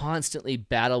 I constantly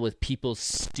battle with people's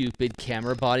stupid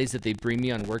camera bodies that they bring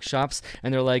me on workshops,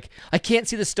 and they're like, I can't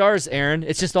see the stars, Aaron.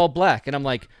 It's just all black. And I'm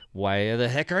like, why the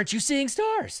heck aren't you seeing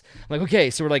stars? I'm like, okay,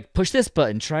 so we're like, push this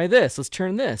button, try this, let's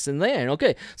turn this, and then,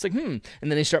 okay. It's like, And then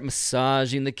they start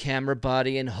massaging the camera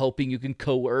body and hoping you can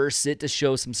coerce it to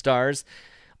show some stars.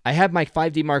 I have my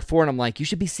 5D Mark IV, and I'm like, you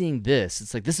should be seeing this.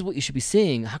 It's like, this is what you should be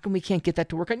seeing. How come we can't get that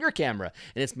to work on your camera?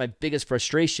 And it's my biggest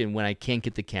frustration when I can't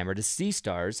get the camera to see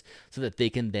stars so that they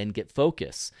can then get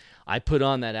focus. I put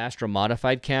on that Astro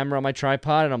modified camera on my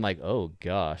tripod, and I'm like, oh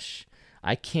gosh,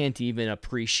 I can't even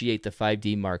appreciate the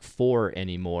 5D Mark IV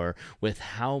anymore with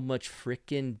how much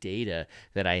freaking data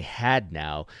that I had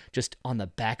now just on the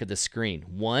back of the screen.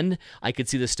 One, I could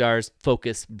see the stars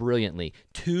focus brilliantly.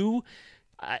 Two,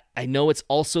 I know it's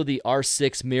also the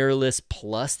R6 mirrorless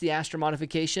plus the Astro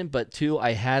modification, but two,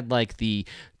 I had like the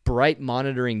bright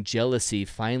monitoring jealousy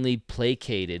finally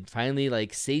placated, finally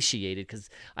like satiated, because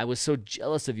I was so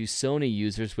jealous of you Sony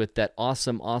users with that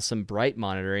awesome bright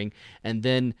monitoring. And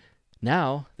then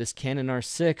now this Canon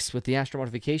R6 with the Astro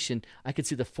modification, I could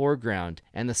see the foreground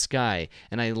and the sky,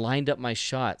 and I lined up my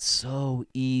shot so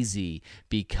easy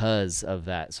because of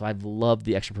that. So I've loved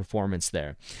the extra performance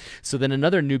there. So then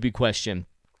another newbie question.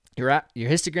 Your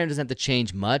histogram doesn't have to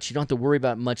change much. You don't have to worry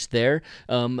about much there.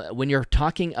 When you're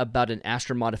talking about an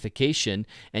Astro modification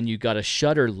and you got a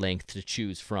shutter length to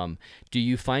choose from, do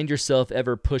you find yourself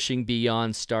ever pushing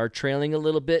beyond star trailing a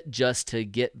little bit just to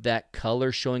get that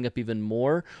color showing up even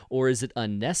more? Or is it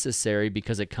unnecessary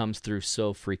because it comes through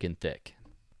so freaking thick?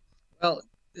 Well,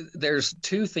 there's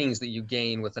two things that you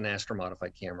gain with an Astro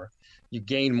modified camera. You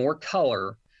gain more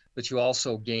color, but you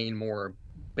also gain more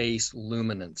base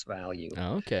luminance value.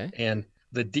 Oh, okay. And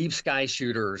the deep sky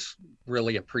shooters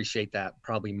really appreciate that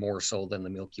probably more so than the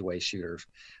Milky Way shooters.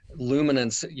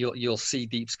 Luminance, you'll see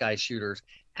deep sky shooters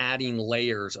adding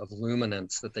layers of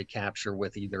luminance that they capture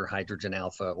with either hydrogen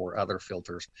alpha or other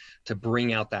filters to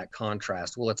bring out that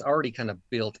contrast. Well, it's already kind of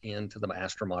built into the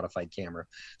Astro-modified camera.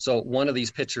 So one of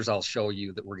these pictures I'll show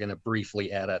you that we're going to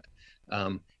briefly edit,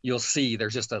 you'll see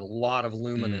there's just a lot of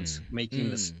luminance making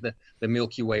the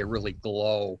Milky Way really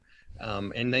glow.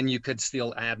 And then you could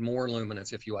still add more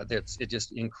luminance if you want. It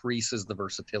just increases the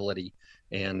versatility,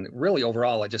 and really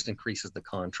overall, it just increases the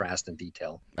contrast and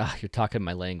detail. Ah, you're talking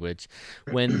my language.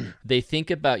 When they think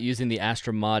about using the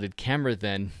Astro-modded camera,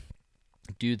 then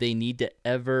do they need to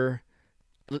ever?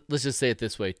 Let's just say it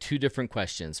this way: two different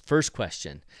questions. First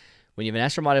question: when you have an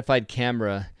Astro-modified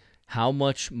camera, how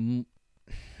much?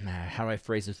 How do I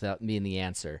phrase this without being the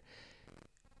answer?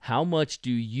 How much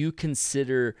do you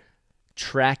consider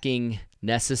tracking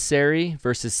necessary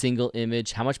versus single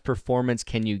image? How much performance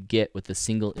can you get with a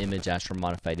single image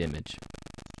Astro-modified image?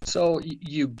 So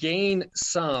you gain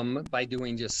some by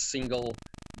doing just single,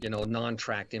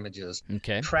 non-tracked images.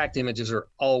 Okay. Tracked images are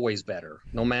always better,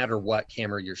 no matter what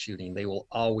camera you're shooting. They will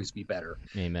always be better.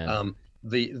 Amen.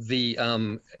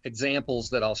 The examples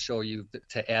that I'll show you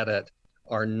to edit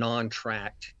are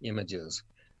non-tracked images.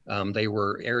 They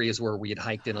were areas where we had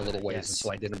hiked in a little ways, and so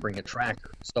I didn't bring a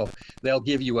tracker. So they'll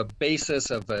give you a basis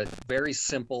of a very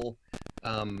simple,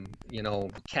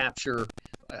 capture,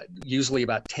 usually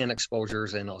about 10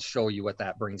 exposures, and I'll show you what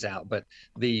that brings out. But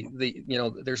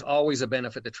there's always a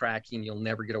benefit to tracking. You'll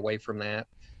never get away from that.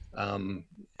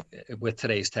 With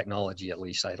today's technology, at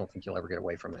least, I don't think you'll ever get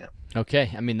away from that.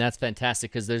 Okay. I mean, that's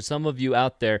fantastic, because there's some of you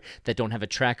out there that don't have a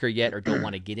tracker yet or don't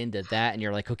want to get into that. And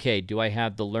you're like, okay, do I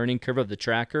have the learning curve of the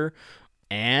tracker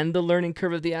and the learning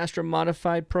curve of the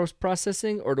Astro-modified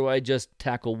processing, or do I just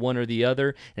tackle one or the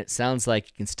other? And it sounds like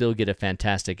you can still get a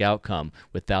fantastic outcome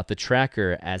without the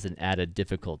tracker as an added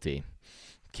difficulty.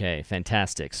 Okay,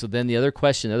 fantastic. So then the other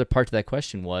part to that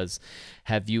question was,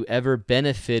 have you ever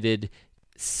benefited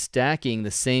stacking the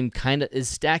same kind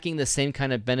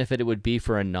of benefit it would be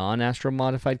for a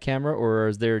non-Astro-modified camera, or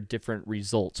is there different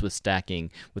results with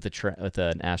stacking with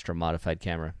an Astro-modified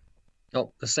camera?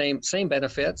 No, the same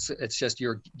benefits. It's just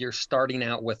you're starting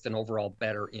out with an overall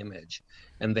better image,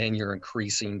 and then you're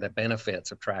increasing the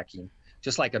benefits of tracking,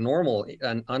 just like an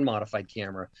unmodified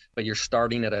camera, but you're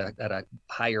starting at a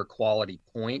higher quality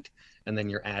point, and then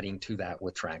you're adding to that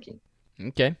with tracking.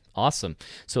 Okay, awesome.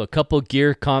 So a couple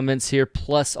gear comments here,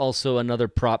 plus also another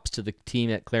props to the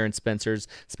team at Clarence Spencer's,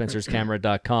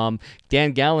 spencerscamera.com.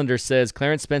 Dan Gallender says,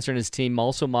 Clarence Spencer and his team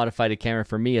also modified a camera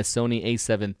for me, a Sony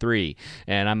a7 III,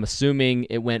 and I'm assuming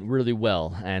it went really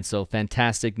well. And so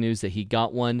fantastic news that he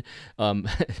got one.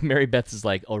 Mary Beth is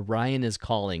like, Orion is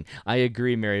calling. I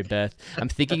agree, Mary Beth. I'm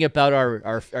thinking about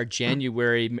our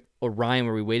January Orion,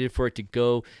 where we waited for it to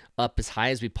go up as high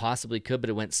as we possibly could, but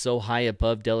it went so high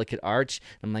above Delicate Arch.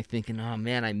 I'm like thinking, oh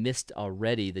man, I missed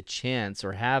already the chance,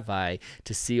 or have I,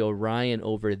 to see Orion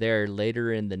over there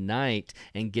later in the night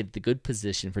and get the good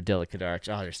position for Delicate Arch.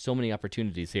 Oh, there's so many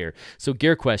opportunities here. So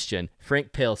gear question,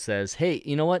 Frank Pale says, hey,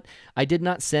 you know what? I did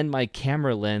not send my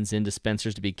camera lens into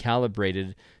Spencer's to be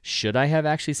calibrated. Should I have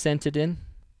actually sent it in?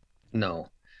 No,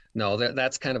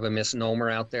 that's kind of a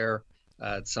misnomer out there.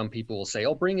 Some people will say,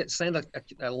 oh, send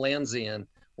a lens in.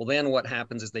 Well, then what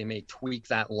happens is they may tweak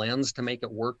that lens to make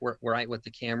it work right with the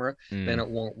camera. Then it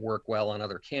won't work well on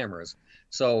other cameras.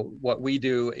 So what we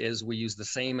do is we use the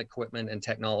same equipment and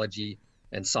technology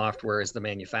and software as the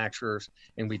manufacturers,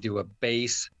 and we do a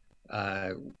base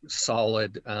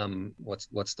solid,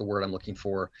 what's the word I'm looking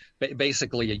for?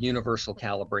 Basically a universal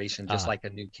calibration, just like a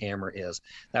new camera is.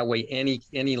 That way,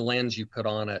 any lens you put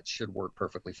on it should work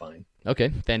perfectly fine. Okay,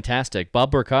 fantastic.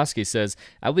 Bob Borkowski says,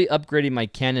 I'll be upgrading my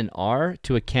Canon R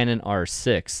to a Canon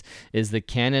R6. Is the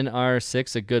Canon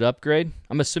R6 a good upgrade?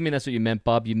 I'm assuming that's what you meant,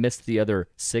 Bob. You missed the other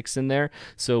 6 in there.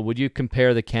 So would you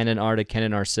compare the Canon R to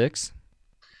Canon R6?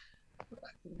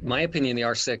 My opinion, the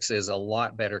R6 is a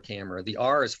lot better camera. The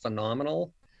R is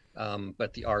phenomenal,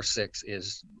 but the R6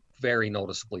 is very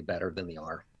noticeably better than the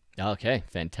R. Okay,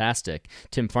 fantastic.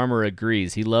 Tim Farmer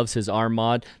agrees. He loves his R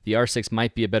mod. The R6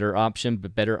 might be a better option,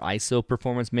 but better ISO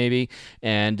performance maybe.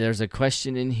 And there's a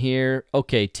question in here.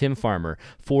 Okay, Tim Farmer,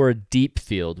 for a deep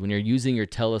field, when you're using your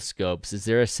telescopes, is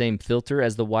there a same filter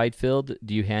as the wide field?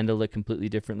 Do you handle it completely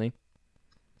differently?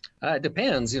 It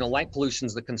depends. Light pollution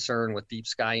is the concern with deep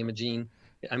sky imaging.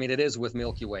 I mean, it is with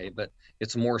Milky Way, but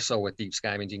it's more so with deep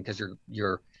sky imaging because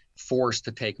you're forced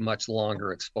to take much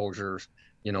longer exposures,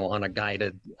 on a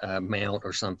guided mount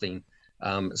or something.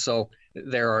 So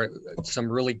there are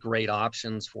some really great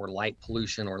options for light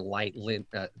pollution or light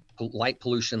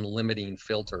pollution limiting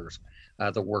filters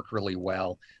that work really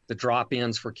well. The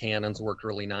drop-ins for Canons work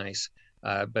really nice.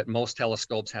 But most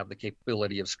telescopes have the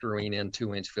capability of screwing in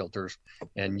 2-inch filters,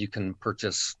 and you can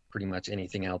purchase pretty much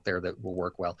anything out there that will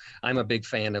work well. I'm a big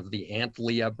fan of the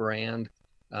Antlia brand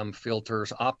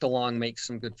filters. Optolong makes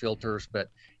some good filters, but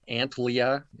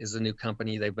Antlia is a new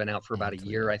company. They've been out for about a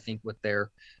year, I think, with their,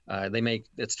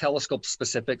 it's telescope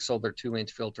specific, so they're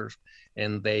 2-inch filters,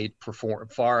 and they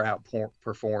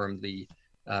outperform the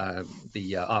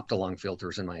Optolong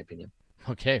filters, in my opinion.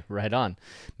 Okay, right on.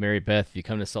 Mary Beth, if you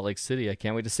come to Salt Lake City, I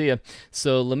can't wait to see you.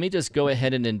 So let me just go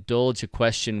ahead and indulge a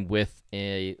question with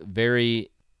a very,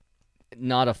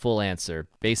 not a full answer.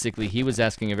 Basically, he was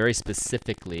asking a very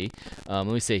specifically, let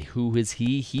me say, who is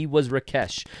he? He was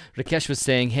Rakesh. Rakesh was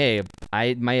saying, hey,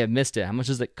 I might have missed it. How much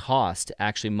does it cost to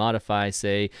actually modify,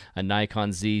 say, a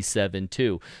Nikon Z7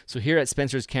 II? So here at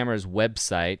Spencer's Cameras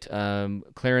website,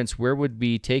 Clarence, where would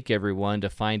we take everyone to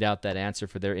find out that answer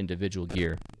for their individual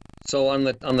gear? So on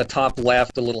the top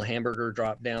left, a little hamburger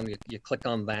drop down. You click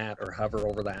on that or hover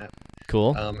over that.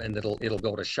 Cool. And it'll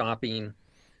go to shopping,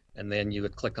 and then you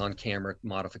would click on camera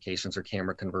modifications or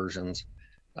camera conversions.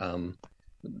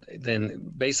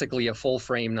 Then basically a full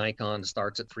frame Nikon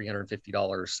starts at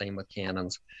 $350. Same with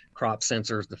Canons. Crop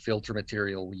sensors, the filter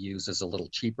material we use is a little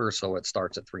cheaper, so it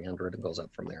starts at $300 and goes up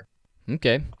from there.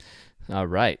 Okay. All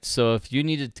right. So if you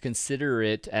needed to consider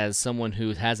it as someone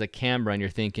who has a camera and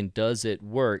you're thinking, does it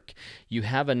work? You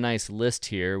have a nice list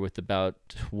here with about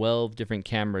 12 different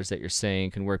cameras that you're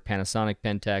saying can work: Panasonic,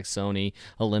 Pentax, Sony,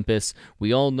 Olympus.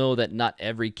 We all know that not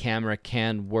every camera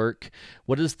can work.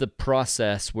 What is the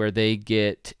process where they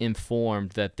get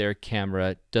informed that their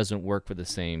camera doesn't work for the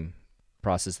same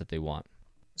process that they want?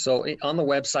 So on the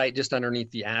website, just underneath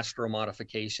the Astro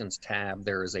Modifications tab,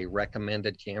 there is a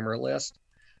recommended camera list.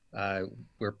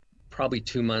 We're probably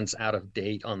 2 months out of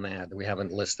date on that. We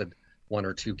haven't listed 1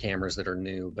 or 2 cameras that are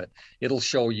new, but it'll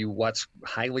show you what's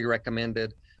highly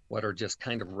recommended, what are just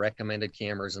kind of recommended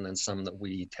cameras, and then some that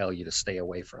we tell you to stay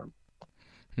away from.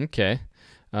 Okay.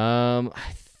 I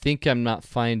think I'm not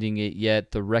finding it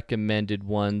yet, the recommended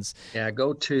ones. Yeah,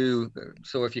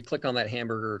 so if you click on that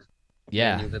hamburger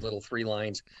menu, the little 3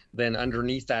 lines, then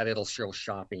underneath that, it'll show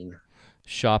shopping.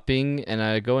 Shopping, and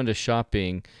I go into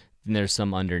shopping, and there's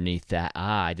some underneath that.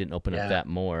 I didn't open up that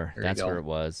more. That's where it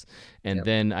was. And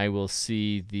then I will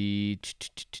see the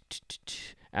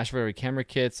Astrophotography camera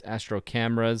kits, Astro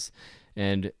cameras,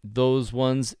 and those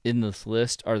ones in this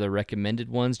list are the recommended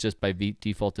ones just by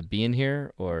default to be in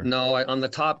here, or no? On the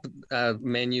top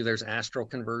menu, there's Astro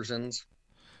conversions.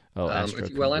 Oh, Astro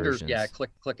conversions.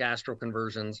 Click Astro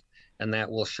conversions, and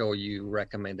that will show you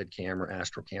recommended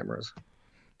Astro cameras.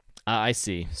 I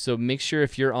see. So make sure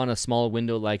if you're on a small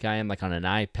window like I am, like on an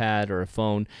iPad or a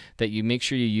phone, that you make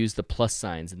sure you use the plus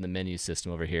signs in the menu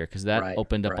system over here, because that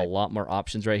opened up a lot more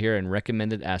options right here and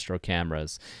recommended Astro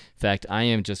cameras. In fact, I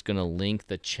am just going to link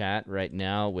the chat right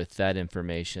now with that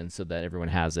information so that everyone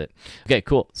has it. Okay,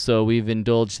 cool. So we've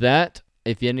indulged that.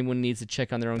 If anyone needs to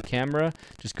check on their own camera,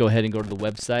 just go ahead and go to the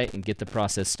website and get the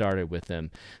process started with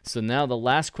them. So now the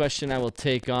last question I will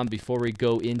take on before we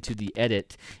go into the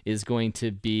edit is going to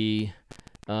be,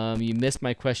 you missed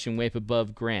my question way up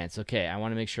above Grant's. Okay, I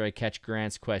want to make sure I catch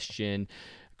Grant's question.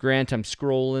 Grant, I'm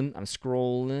scrolling.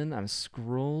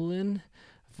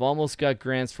 I've almost got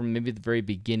Grant's from maybe the very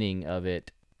beginning of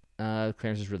it.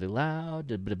 Clarence is really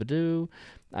loud.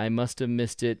 I must have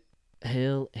missed it.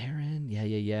 Hail, Aaron.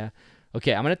 Yeah.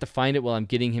 Okay, I'm going to have to find it while I'm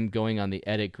getting him going on the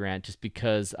edit, Grant, just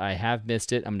because I have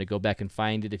missed it. I'm going to go back and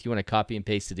find it. If you want to copy and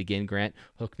paste it again, Grant,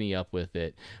 hook me up with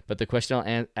it. But the question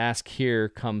I'll ask here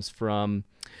comes from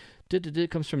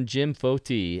Jim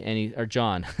Foti, or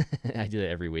John. I do that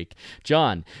every week.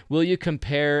 John, will you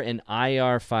compare an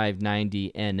IR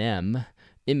 590 NM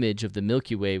image of the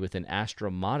Milky Way with an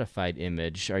Astro-modified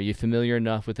image? Are you familiar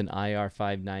enough with an IR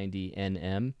 590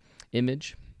 NM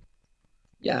image?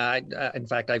 Yeah, in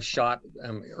fact, I've shot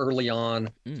early on.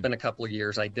 It's been a couple of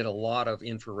years. I did a lot of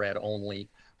infrared only,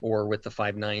 or with the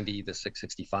 590, the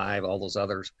 665, all those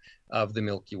others of the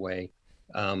Milky Way.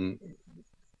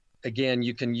 Again,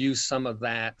 you can use some of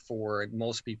that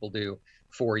most people do,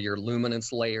 for your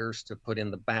luminance layers to put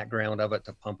in the background of it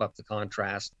to pump up the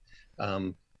contrast.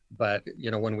 But,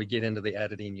 when we get into the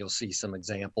editing, you'll see some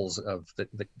examples of the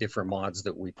different mods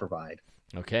that we provide.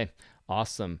 Okay,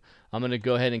 Awesome. I'm going to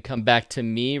go ahead and come back to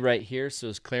me right here. So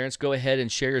as Clarence, go ahead and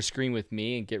share your screen with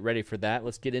me and get ready for that.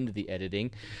 Let's get into the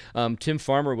editing. Tim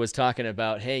Farmer was talking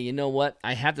about, hey, you know what?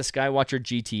 I have the Skywatcher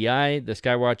GTI, the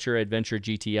Skywatcher Adventure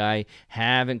GTI.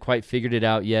 Haven't quite figured it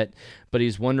out yet, but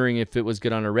he's wondering if it was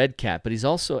good on a red cat. But he's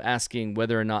also asking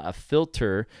whether or not a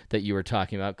filter that you were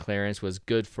talking about, Clarence, was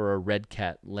good for a red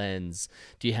cat lens.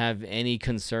 Do you have any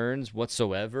concerns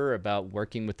whatsoever about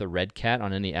working with the red cat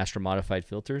on any Astro-modified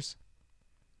filters?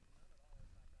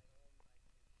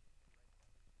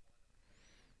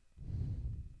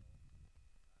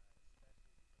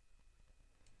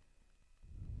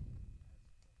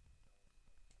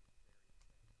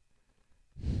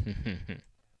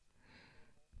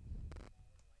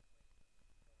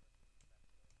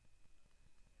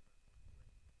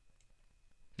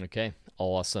 Okay,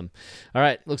 awesome. All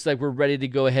right, looks like we're ready to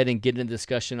go ahead and get into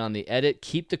discussion on the edit.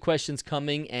 Keep the questions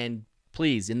coming, and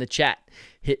please, in the chat,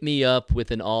 hit me up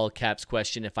with an all caps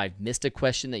question. If I've missed a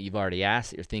question that you've already asked,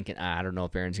 that you're thinking, I don't know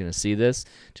if Aaron's going to see this,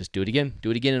 just do it again.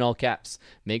 Do it again in all caps.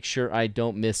 Make sure I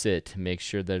don't miss it. Make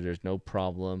sure that there's no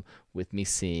problem with me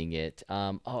seeing it.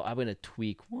 I'm going to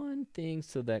tweak one thing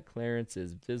so that Clarence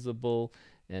is visible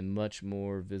and much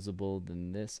more visible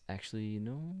than this. Actually,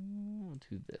 no, I'll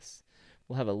do this.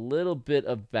 We'll have a little bit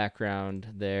of background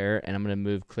there, and I'm going to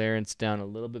move Clarence down a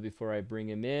little bit before I bring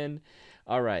him in.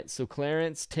 All right, so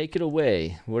Clarence, take it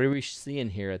away. What are we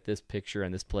seeing here at this picture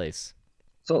and this place?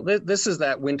 So this is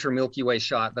that Winter Milky Way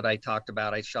shot that I talked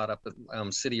about. I shot up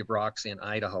at City of Rocks in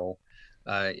Idaho.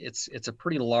 It's a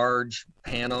pretty large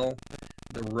pano.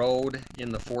 The road in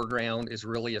the foreground is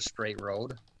really a straight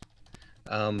road.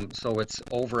 So it's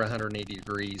over 180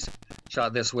 degrees.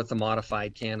 Shot this with the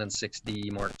modified Canon 6D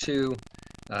Mark II.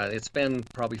 It's been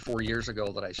probably 4 years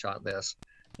ago that I shot this,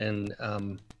 and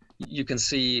you can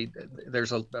see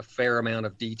there's a fair amount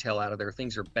of detail out of there.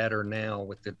 Things are better now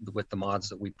with the mods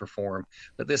that we perform,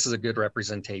 but this is a good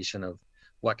representation of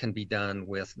what can be done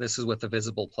with this. Is with the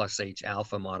Visible Plus H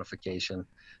Alpha modification.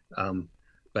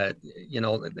 But you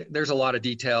know, there's a lot of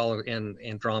detail in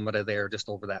Andromeda there, just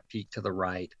over that peak to the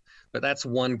right. But that's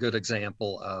one good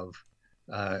example of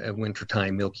a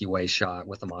wintertime Milky Way shot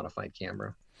with a modified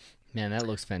camera. Man, that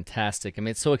looks fantastic. I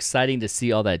mean, it's so exciting to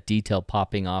see all that detail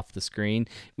popping off the screen.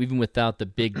 Even without the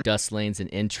big dust lanes and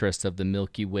interest of the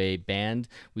Milky Way band,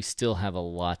 we still have a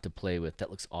lot to play with. That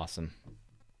looks awesome.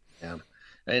 Yeah.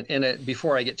 And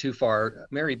before I get too far,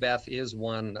 Mary Beth is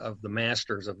one of the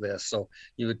masters of this. So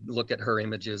you would look at her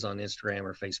images on Instagram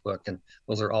or Facebook, and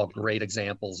those are all great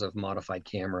examples of modified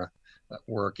camera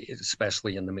work,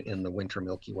 especially in the Winter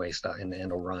Milky Way stuff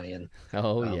and Orion.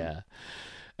 Oh, yeah.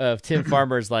 Tim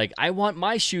Farmer's like, I want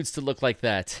my shoots to look like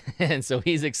that. And so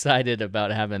he's excited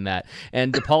about having that.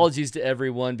 And apologies to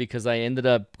everyone, because I ended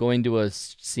up going to a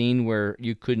scene where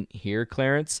you couldn't hear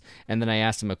Clarence, and then I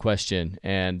asked him a question.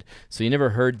 And so you never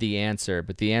heard the answer,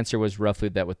 but the answer was roughly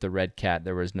that with the red cat,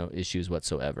 there was no issues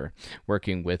whatsoever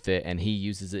working with it, and he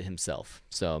uses it himself.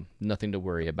 So nothing to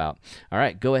worry about. All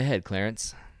right, go ahead,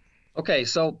 Clarence. Okay,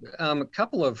 so a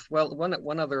couple of,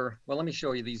 one other, let me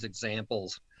show you these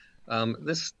examples.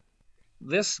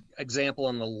 This example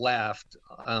on the left,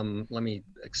 let me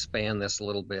expand this a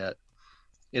little bit,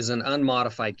 is an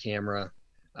unmodified camera.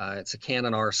 It's a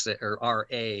Canon R6 or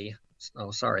RA.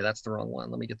 Oh, sorry, that's the wrong one.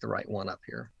 Let me get the right one up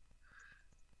here.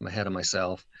 I'm ahead of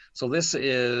myself. So this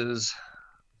is,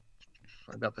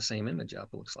 I've got the same image up,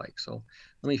 it looks like. So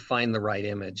let me find the right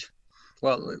image.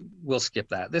 Well, we'll skip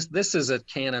that. This is a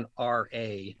Canon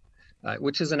RA,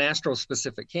 which is an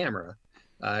astro-specific camera.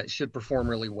 It should perform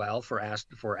really well for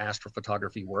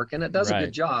astrophotography work, and it does a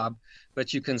good job.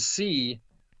 But you can see,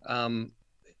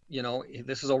 you know,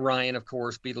 this is Orion, of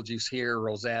course, Betelgeuse here,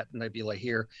 Rosette, Nebula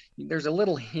here. There's a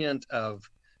little hint of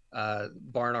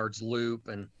Barnard's Loop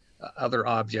and other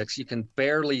objects. You can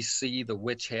barely see the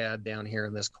witch head down here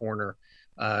in this corner.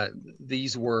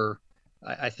 These were,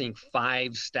 I think,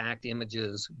 5 stacked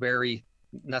images,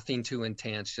 nothing too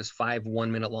intense, just 5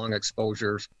 1-minute long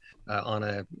exposures on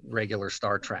a regular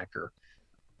star tracker.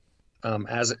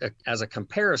 As a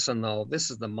comparison, though, this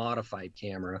is the modified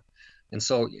camera, and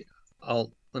so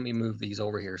let me move these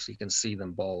over here so you can see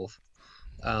them both.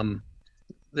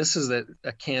 This is a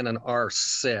Canon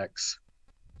R6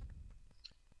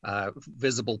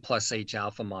 Visible Plus H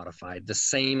Alpha modified, the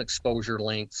same exposure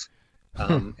lengths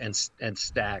and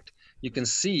stacked. You can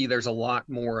see there's a lot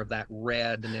more of that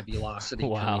red nebulosity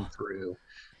coming through.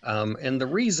 And the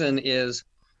reason is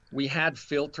we had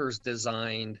filters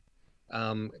designed,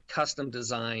 custom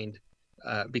designed,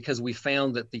 because we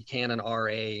found that the Canon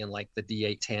RA and like the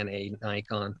D810A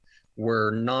Nikon,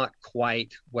 were not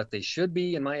quite what they should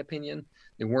be, in my opinion.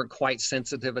 They weren't quite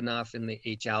sensitive enough in the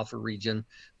H alpha region,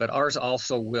 but ours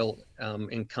also will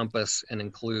encompass and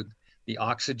include the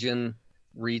oxygen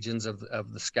regions of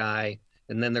the sky.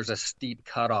 And then there's a steep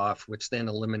cutoff, which then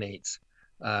eliminates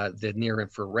the near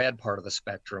infrared part of the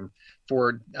spectrum.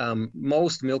 For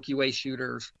most Milky Way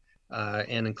shooters,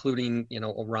 and including,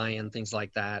 Orion, things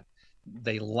like that,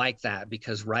 they like that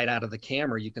because right out of the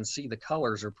camera, you can see the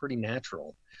colors are pretty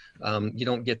natural. You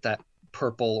don't get that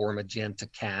purple or magenta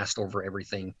cast over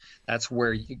everything. That's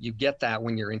where you get that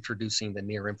when you're introducing the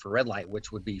near infrared light,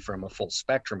 which would be from a full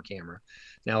spectrum camera.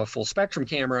 Now, a full spectrum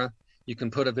camera, you can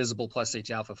put a visible plus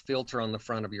H alpha filter on the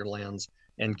front of your lens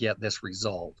and get this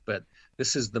result. But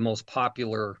this is the most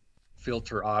popular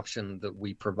filter option that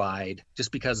we provide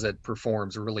just because it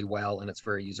performs really well and it's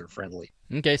very user friendly.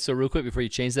 Okay, so real quick before you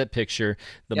change that picture,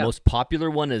 the most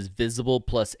popular one is visible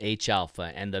plus H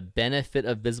alpha, and the benefit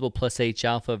of visible plus H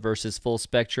alpha versus full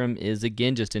spectrum is,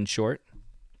 again, just in short.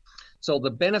 So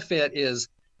the benefit is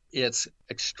it's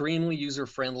extremely user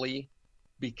friendly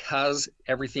because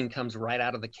everything comes right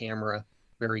out of the camera,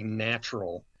 very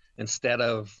natural, instead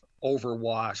of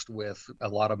overwashed with a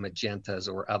lot of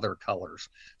magentas or other colors.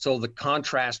 So the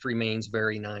contrast remains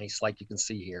very nice, like you can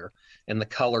see here, and the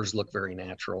colors look very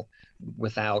natural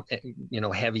without,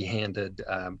 heavy-handed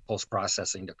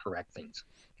post-processing to correct things.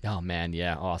 Oh man,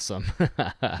 yeah, awesome.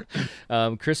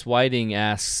 Chris Whiting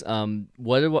asks,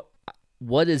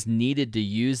 what is needed to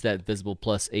use that visible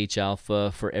plus H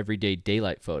alpha for everyday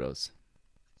daylight photos?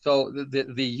 So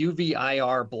the UV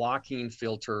IR blocking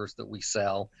filters that we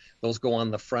sell, those go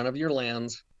on the front of your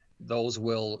lens. Those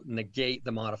will negate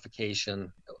the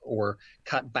modification or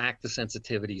cut back the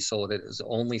sensitivity so that it is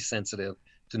only sensitive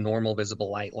to normal visible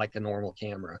light like a normal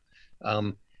camera.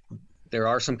 There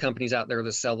are some companies out there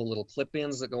that sell the little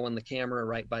clip-ins that go in the camera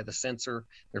right by the sensor.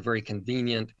 They're very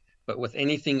convenient. But with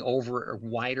anything over or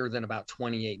wider than about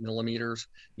 28 millimeters,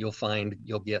 you'll find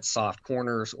you'll get soft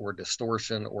corners or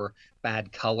distortion or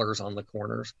bad colors on the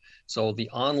corners. So the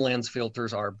on-lens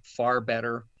filters are far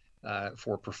better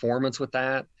for performance with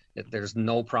that. There's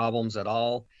no problems at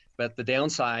all. But the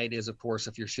downside is, of course,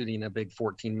 if you're shooting a big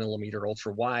 14 millimeter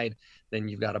ultra wide, then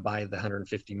you've got to buy the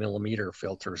 150 millimeter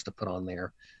filters to put on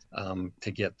there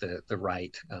to get the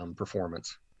right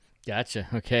performance. Gotcha.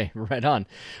 Okay, right on.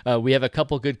 We have a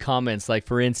couple good comments. Like,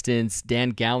 for instance,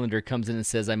 Dan Gallender comes in and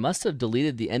says, I must have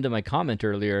deleted the end of my comment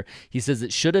earlier. He says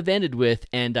it should have ended with,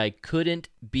 and I couldn't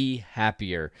be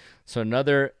happier. So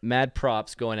another mad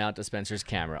props going out to Spencer's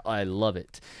camera. I love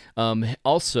it.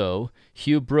 Also,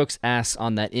 Hugh Brooks asks,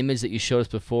 on that image that you showed us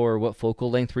before, what focal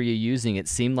length were you using? It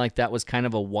seemed like that was kind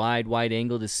of a wide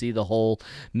angle to see the whole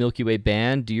Milky Way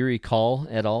band. Do you recall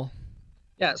at all?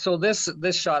 Yeah, so this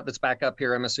shot that's back up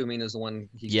here, I'm assuming, is the one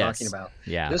he's talking about.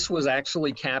 Yeah. This was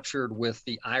actually captured with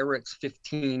the IRIX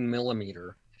 15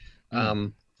 millimeter.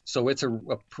 So it's a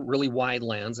really wide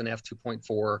lens, an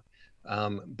f2.4,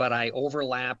 but I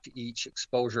overlapped each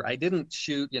exposure. I didn't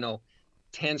shoot,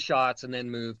 10 shots and then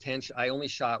move 10. I only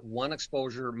shot one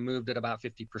exposure, moved at about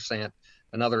 50%,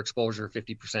 another exposure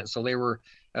 50%. So they were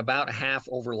about half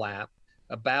overlap,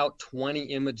 about 20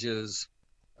 images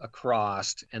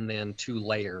across, and then 2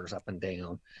 layers up and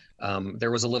down. There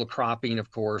was a little cropping,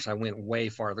 of course. I went way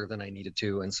farther than I needed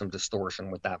to, and some distortion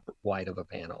with that wide of a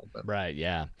panel. But. Right,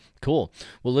 yeah. Cool.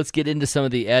 Well, let's get into some of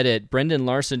the edit. Brendan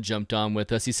Larson jumped on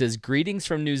with us. He says, greetings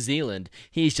from New Zealand.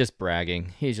 He's just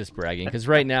bragging. He's just bragging because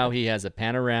right now he has a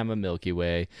panorama Milky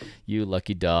Way. You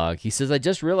lucky dog. He says, I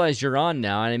just realized you're on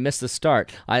now, and I missed the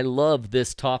start. I love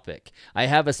this topic. I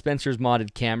have a Spencer's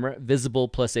modded camera, visible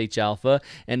plus H alpha,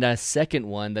 and a second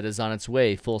one that is on its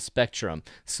way, full spectrum.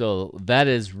 So that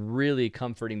is really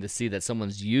comforting to see that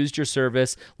someone's used your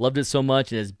service, loved it so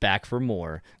much, and is back for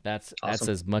more. That's awesome. That's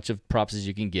as much of props as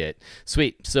you can get.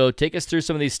 Sweet. So take us through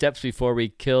some of these steps before we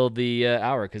kill the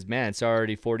hour, because man, it's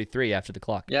already 43 after the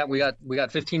clock. Yeah, we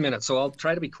got 15 minutes, so I'll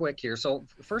try to be quick here. So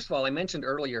first of all, I mentioned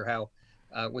earlier how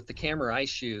with the camera I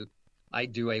shoot, I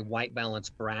do a white balance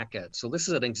bracket. So this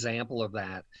is an example of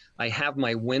that. I have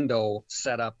my window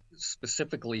set up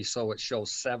specifically so it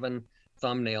shows 7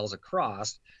 thumbnails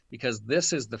across, because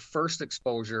this is the first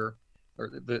exposure, or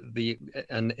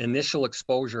an initial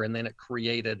exposure, and then it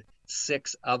created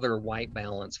 6 other white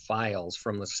balance files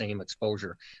from the same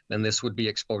exposure. Then this would be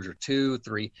exposure 2,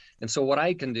 3. And so what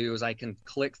I can do is I can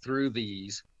click through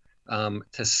these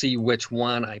to see which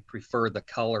one I prefer the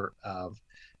color of,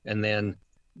 and then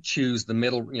choose the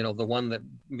middle, the one that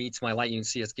meets my light. You can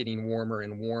see it's getting warmer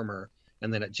and warmer,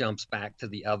 and then it jumps back to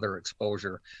the other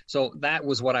exposure. So that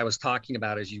was what I was talking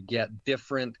about, is you get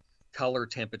different color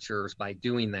temperatures by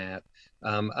doing that.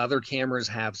 Other cameras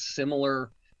have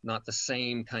similar, not the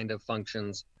same kind of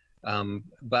functions,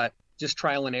 but just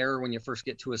trial and error when you first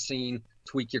get to a scene,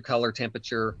 tweak your color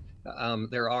temperature.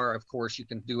 There are, of course, you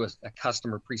can do a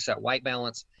customer preset white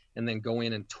balance and then go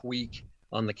in and tweak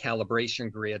on the calibration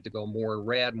grid to go more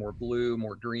red, more blue,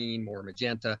 more green, more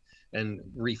magenta, and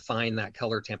refine that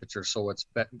color temperature so it's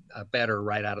better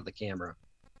right out of the camera.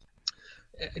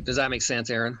 Does that make sense,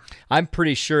 Aaron? I'm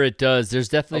pretty sure it does. There's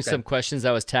definitely Okay. some questions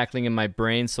I was tackling in my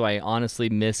brain, so I honestly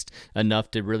missed enough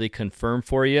to really confirm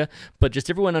for you. But just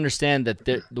everyone understand that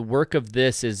the work of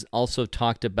this is also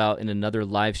talked about in another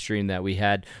live stream that we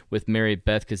had with Mary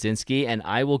Beth Kaczynski. And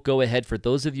I will go ahead, for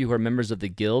those of you who are members of the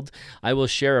guild, I will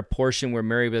share a portion where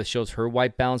Mary Beth shows her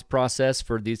white balance process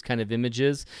for these kind of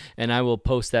images, and I will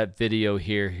post that video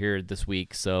here this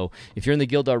week. So if you're in the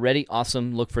guild already,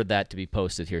 awesome. Look for that to be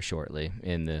posted here shortly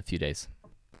in a few days.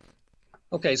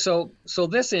 Okay, so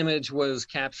this image was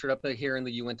captured up here in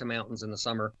the Uinta Mountains in the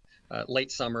summer,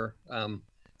 late summer.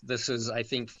 This is, I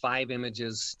think, 5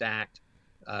 images stacked,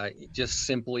 just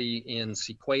simply in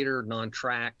Sequator,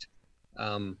 non-tracked,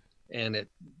 and it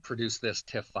produced this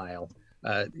TIFF file.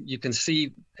 You can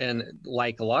see, and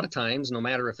like a lot of times, no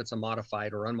matter if it's a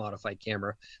modified or unmodified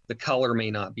camera, the color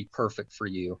may not be perfect for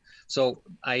you. So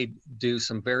I do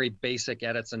some very basic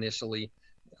edits initially.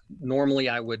 Normally,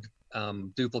 I would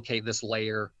duplicate this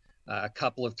layer a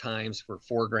couple of times for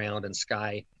foreground and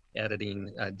sky editing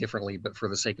differently, but for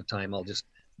the sake of time, I'll just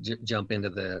jump into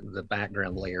the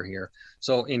background layer here.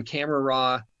 So in Camera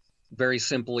Raw, very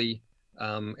simply,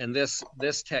 and this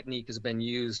technique has been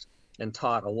used and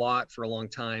taught a lot for a long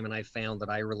time, and I found that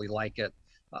I really like it.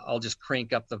 I'll just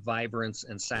crank up the vibrance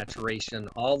and saturation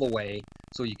all the way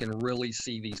so you can really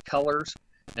see these colors,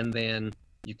 and then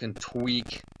you can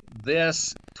tweak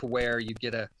this to where you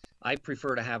get I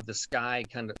prefer to have the sky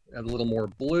kind of a little more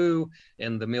blue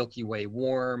and the Milky Way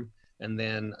warm, and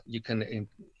then you can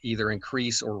either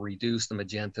increase or reduce the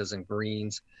magentas and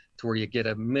greens to where you get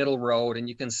a middle road. And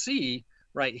you can see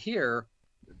right here,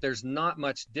 there's not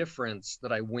much difference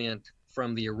that I went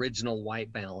from the original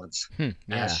white balance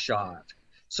as shot.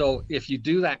 So if you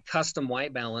do that custom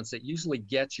white balance, it usually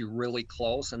gets you really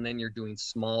close, and then you're doing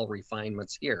small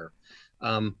refinements here.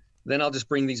 Then I'll just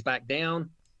bring these back down,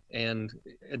 and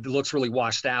it looks really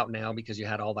washed out now because you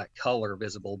had all that color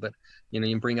visible, but you know,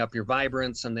 you can bring up your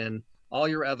vibrance, and then all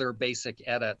your other basic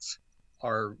edits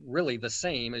are really the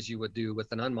same as you would do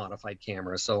with an unmodified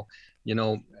camera. So, you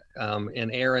know,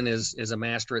 and Aaron is a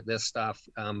master at this stuff.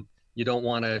 You don't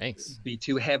want to be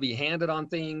too heavy handed on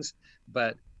things,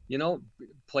 but you know,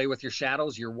 play with your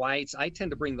shadows, your whites. I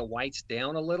tend to bring the whites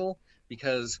down a little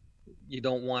because you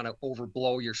don't want to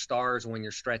overblow your stars when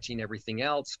you're stretching everything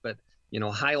else, but you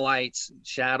know, highlights,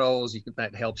 shadows,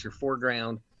 that helps your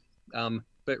foreground.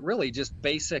 But really just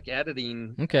basic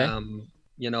editing,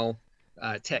 you know,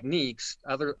 techniques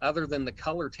other than the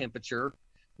color temperature,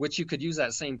 which you could use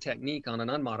that same technique on an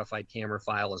unmodified camera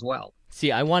file as well.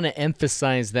 See, I want to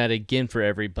emphasize that again for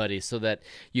everybody so that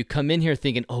you come in here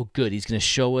thinking, oh, good, he's going to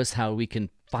show us how we can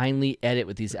finally edit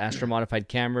with these Astro-modified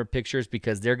camera pictures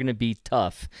because they're going to be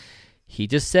tough. He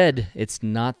just said it's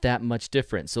not that much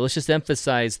different. So let's just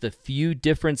emphasize the few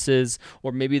differences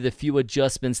or maybe the few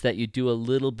adjustments that you do a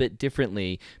little bit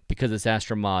differently because it's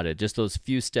Astro-modded. Just those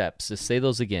few steps. Just say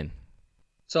those again.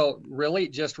 So really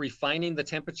just refining the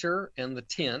temperature and the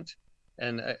tint.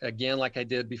 And again, like I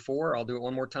did before, I'll do it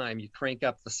one more time. You crank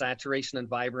up the saturation and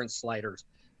vibrance sliders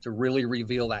to really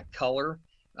reveal that color.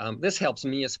 This helps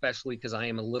me especially because I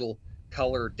am a little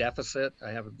color deficit.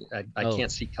 I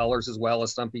can't see colors as well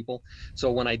as some people. So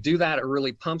when I do that, it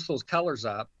really pumps those colors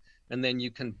up, and then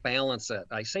you can balance it.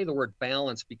 I say the word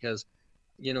balance because,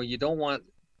 you know, you don't want,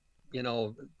 you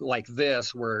know, like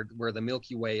this where the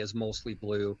Milky Way is mostly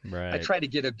blue. Right. I try to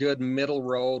get a good middle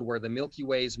road where the Milky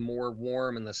Way is more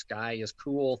warm and the sky is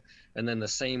cool, and then the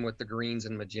same with the greens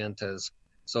and magentas.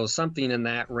 So something in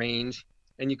that range,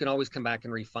 and you can always come back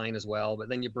and refine as well, but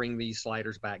then you bring these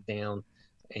sliders back down,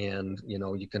 and you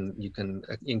know, you can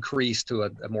increase to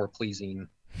a more pleasing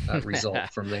result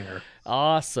from there.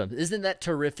 Awesome. Isn't that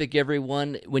terrific,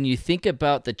 everyone? When you think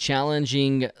about the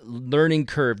challenging learning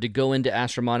curve to go into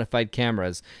Astro-modified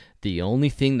cameras, the only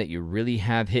thing that you really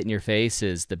have hit in your face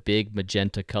is the big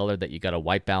magenta color that you got to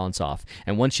white balance off.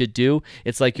 And once you do,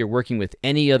 it's like you're working with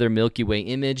any other Milky Way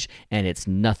image, and it's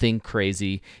nothing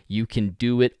crazy. You can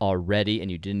do it already, and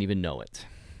you didn't even know it.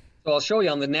 So I'll show you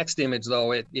on the next image,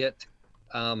 though. It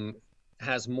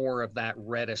has more of that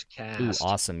reddish cast. Ooh,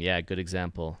 awesome. Yeah, good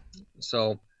example.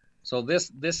 So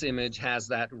this image has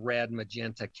that red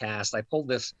magenta cast. I pulled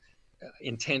this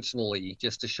intentionally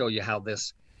just to show you how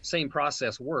this same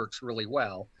process works really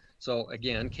well. So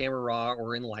again, Camera Raw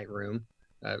or in Lightroom,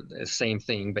 same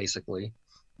thing basically.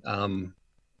 And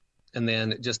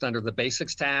then just under the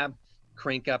Basics tab,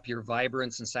 crank up your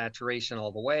vibrance and saturation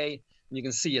all the way. And you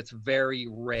can see it's very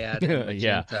red and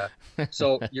magenta. Yeah.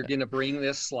 So you're going to bring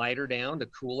this slider down to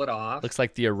cool it off. Looks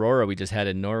like the aurora we just had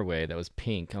in Norway. That was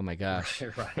pink. Oh my gosh.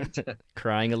 Right.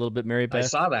 Crying a little bit, Mary Beth? I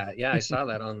saw that. Yeah, I saw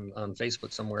that on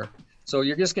Facebook somewhere. So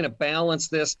you're just going to balance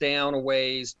this down a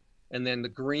ways. And then the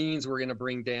greens we're going to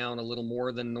bring down a little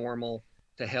more than normal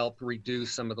to help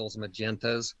reduce some of those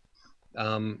magentas.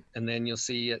 And then you'll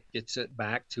see it gets it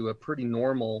back to a pretty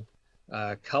normal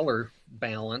color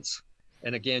balance.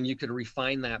 And again, you could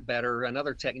refine that better.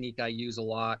 Another technique I use a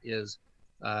lot is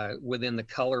within the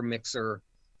color mixer.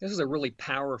 This is a really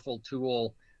powerful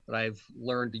tool that I've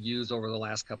learned to use over the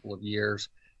last couple of years.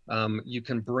 You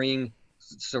can bring,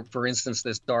 so for instance,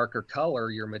 this darker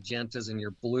color, your magentas and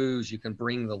your blues, you can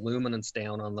bring the luminance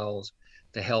down on those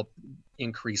to help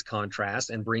increase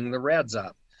contrast, and bring the reds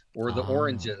up, or the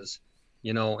oranges,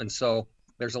 you know. And so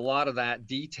there's a lot of that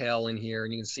detail in here,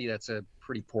 and you can see that's a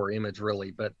pretty poor image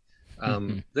really, but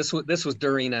this was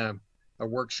during a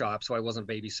workshop, so I wasn't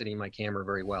babysitting my camera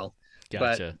very well.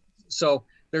 Gotcha. But so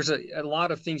there's a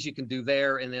lot of things you can do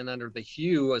there. And then under the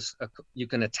hue, you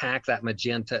can attack that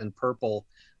magenta and purple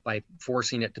by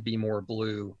forcing it to be more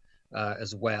blue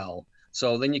as well.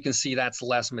 So then you can see that's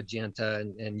less magenta,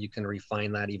 and you can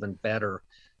refine that even better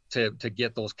to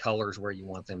get those colors where you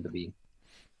want them to be.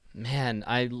 Man,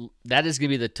 that is going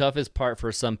to be the toughest part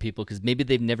for some people, because maybe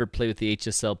they've never played with the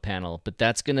HSL panel, but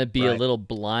that's going to be a little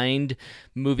blind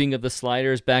moving of the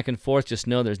sliders back and forth. Just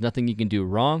know there's nothing you can do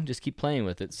wrong. Just keep playing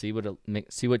with it. See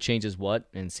what changes what,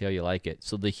 and see how you like it.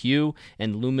 So the hue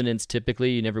and luminance,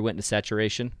 typically, you never went into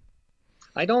saturation?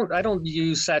 I don't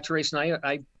use saturation.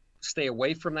 I stay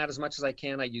away from that as much as I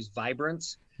can. I use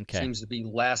vibrance. Okay. Seems to be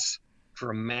less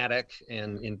dramatic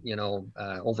and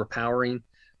overpowering.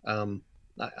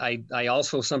 I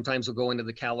also sometimes will go into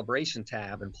the calibration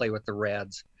tab and play with the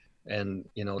reds, and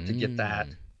to get that.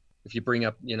 If you bring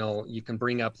up, you can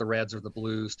bring up the reds or the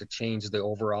blues to change the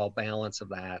overall balance of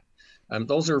that.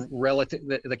 Those are relative.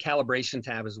 The calibration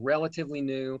tab is relatively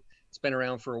new. It's been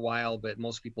around for a while, but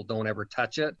most people don't ever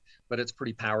touch it. But it's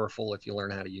pretty powerful if you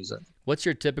learn how to use it. What's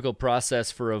your typical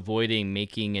process for avoiding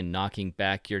making and knocking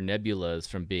back your nebulas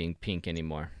from being pink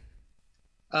anymore?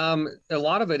 A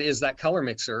lot of it is that color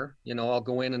mixer. I'll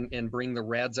go in and bring the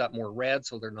reds up more red,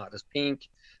 so they're not as pink.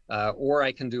 Or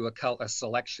I can do a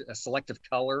selective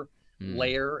color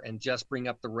layer and just bring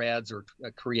up the reds, or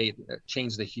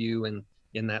change the hue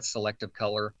in that selective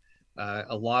color.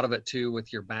 A lot of it too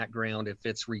with your background, if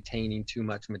it's retaining too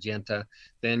much magenta,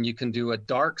 then you can do a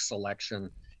dark selection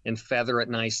and feather it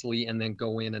nicely, and then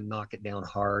go in and knock it down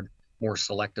hard more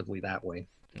selectively that way.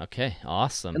 Okay,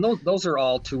 awesome. And those are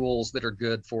all tools that are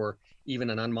good for even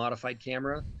an unmodified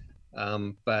camera,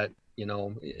 but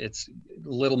it's a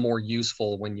little more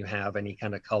useful when you have any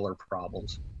kind of color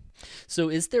problems. So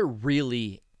is there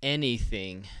really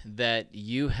anything that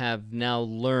you have now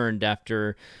learned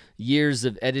after years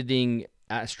of editing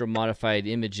astro-modified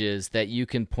images that you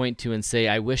can point to and say,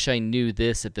 I wish I knew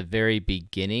this at the very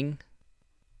beginning?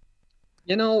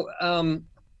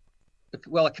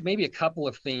 Well, maybe a couple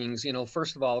of things.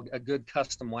 First of all, a good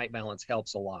custom white balance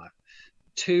helps a lot.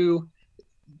 Two,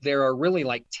 there are really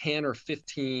like 10 or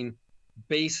 15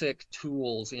 basic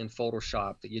tools in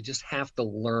Photoshop that you just have to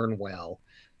learn well.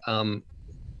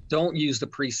 Don't use the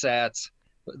presets.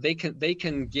 They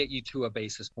can get you to a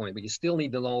basis point, but you still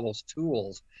need to know those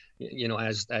tools.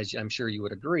 As I'm sure you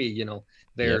would agree,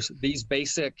 there's these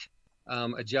basic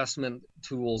adjustment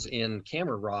tools in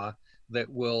Camera Raw that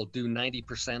will do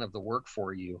 90% of the work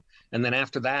for you. And then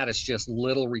after that, it's just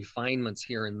little refinements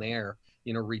here and there,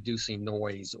 reducing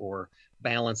noise or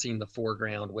balancing the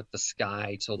foreground with the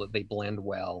sky so that they blend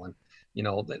well. And,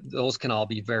 those can all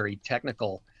be very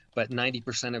technical, but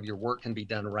 90% of your work can be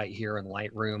done right here in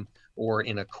Lightroom, or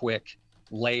in a quick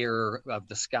layer of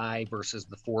the sky versus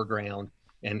the foreground,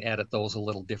 and edit those a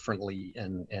little differently,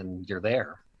 and you're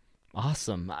there.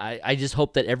 Awesome. I just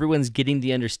hope that everyone's getting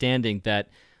the understanding that,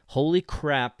 holy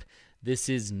crap, this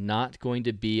is not going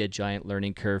to be a giant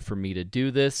learning curve for me to do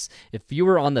this. If you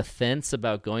were on the fence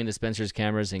about going to Spencer's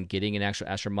Cameras and getting an actual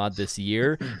Astro-mod this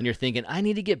year, and you're thinking, I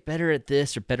need to get better at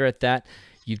this or better at that,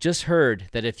 you've just heard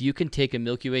that if you can take a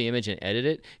Milky Way image and edit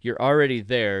it, you're already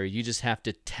there. You just have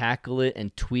to tackle it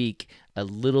and tweak a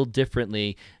little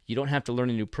differently. You don't have to learn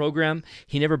a new program.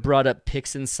 He never brought up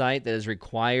PixInsight that is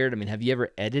required. I mean, have you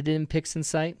ever edited in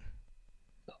PixInsight?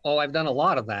 Oh, I've done a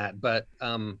lot of that, but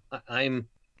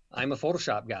I'm a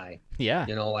Photoshop guy. Yeah.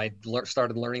 You know,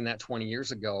 started learning that 20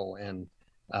 years ago, and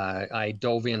I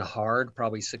dove in hard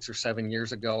probably 6 or 7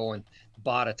 years ago and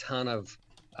bought a ton of,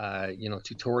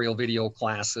 tutorial video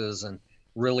classes and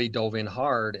really dove in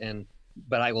hard.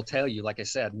 But I will tell you, like I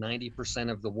said, 90%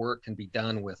 of the work can be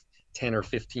done with 10 or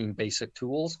 15 basic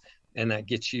tools. And that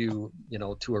gets you,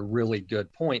 to a really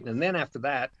good point. And then after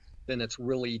that, then it's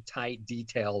really tight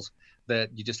details that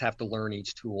you just have to learn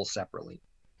each tool separately.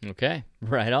 Okay,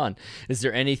 right on. Is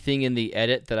there anything in the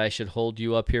edit that I should hold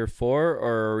you up here for,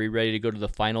 or are we ready to go to the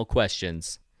final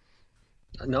questions?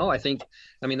 No, I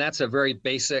mean, that's a very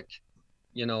basic,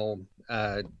 you know,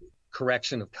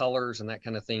 correction of colors and that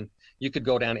kind of thing. You could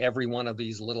go down every one of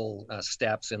these little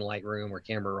steps in Lightroom or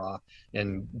Camera Raw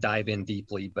and dive in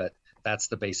deeply, but that's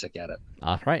the basic edit.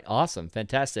 All right, awesome,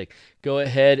 fantastic. Go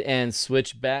ahead and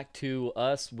switch back to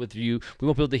us with you. We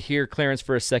won't be able to hear Clarence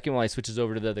for a second while he switches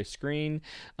over to the other screen.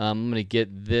 I'm going to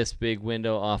get this big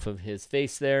window off of his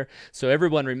face there. So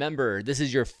everyone, remember, this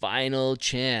is your final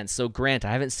chance. So Grant,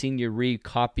 I haven't seen you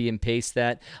re-copy and paste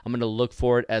that. I'm going to look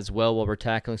for it as well while we're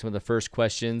tackling some of the first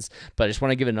questions. But I just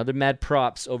want to give another mad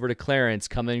props over to Clarence,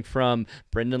 coming from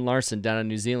Brendan Larson down in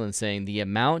New Zealand, saying the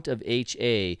amount of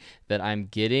HA that I'm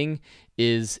getting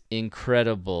is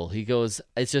incredible. He goes,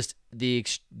 it's just the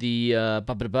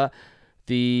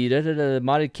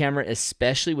modded camera,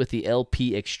 especially with the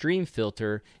LP extreme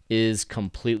filter, is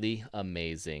completely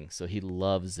amazing. So he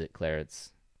loves it,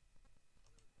 Clarence.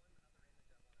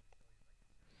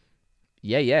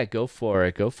 Yeah, go for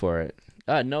it.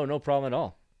 No problem at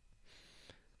all.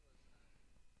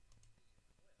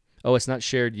 Oh, it's not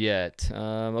shared yet.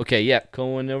 Okay, yeah,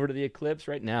 going over to the Eclipse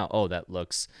right now. Oh, that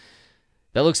looks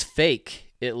fake.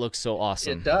 It looks so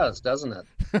awesome. It does, doesn't it?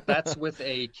 That's with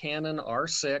a Canon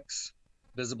R6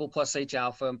 visible plus H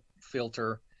alpha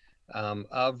filter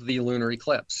of the lunar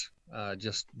eclipse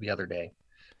just the other day.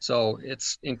 So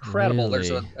it's incredible.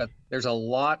 Really? There's a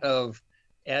lot of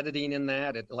editing in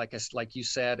that. Like you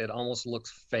said, it almost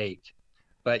looks fake,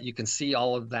 but you can see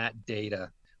all of that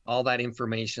data, all that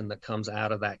information that comes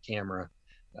out of that camera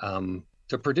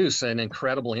to produce an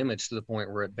incredible image to the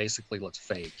point where it basically looks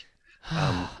fake.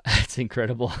 That's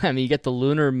incredible. I mean, you get the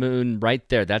lunar moon right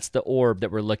there. That's the orb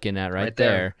that we're looking at right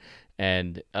there.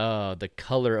 And the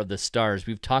color of the stars.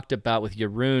 We've talked about with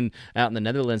Jeroen out in the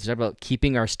Netherlands, talked about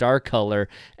keeping our star color,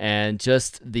 and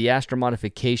just the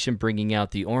astromodification bringing out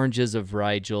the oranges of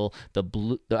Rigel, the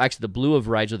blue of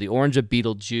Rigel, the orange of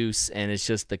Betelgeuse, and it's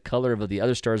just the color of the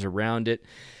other stars around it.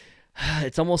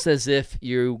 It's almost as if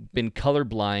you've been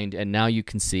colorblind and now you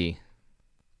can see.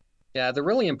 Yeah, the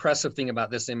really impressive thing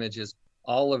about this image is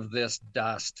all of this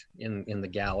dust in the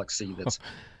galaxy that's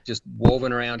just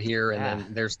woven around here, and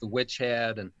then there's the witch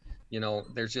head, and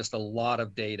there's just a lot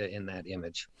of data in that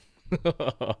image.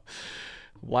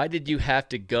 Why did you have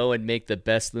to go and make the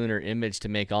best lunar image to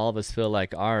make all of us feel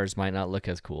like ours might not look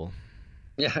as cool?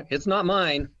 Yeah, it's not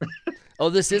mine. Oh,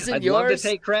 this isn't yours? I'd love to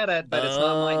take credit, but it's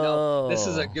not mine. No, this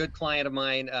is a good client of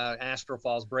mine, Astro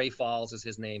Falls. Bray Falls is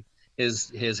his name.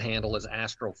 His handle is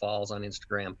Astro Falls on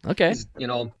Instagram. Okay. He's,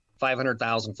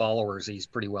 500,000 followers. He's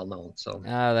pretty well known. So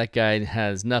that guy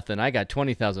has nothing. I got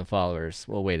 20,000 followers.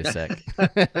 Well, wait a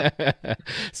sec.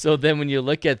 So then when you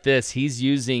look at this, he's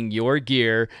using your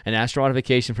gear, an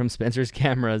Astro-modification from Spencer's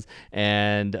Cameras,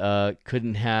 and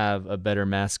couldn't have a better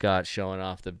mascot showing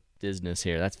off the business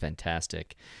here. That's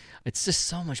fantastic. It's just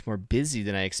so much more busy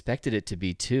than I expected it to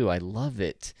be, too. I love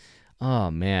it.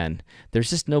 Oh, man. There's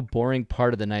just no boring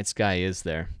part of the night sky, is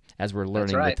there? As we're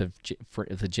learning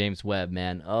with the James Webb,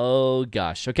 man. Oh,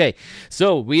 gosh. Okay,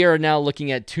 so we are now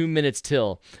looking at 2 minutes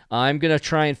till. I'm going to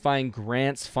try and find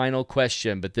Grant's final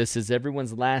question, but this is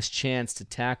everyone's last chance to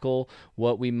tackle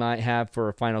what we might have for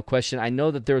a final question. I know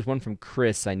that there was one from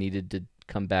Chris I needed to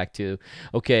come back to.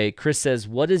 Okay, Chris says,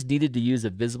 what is needed to use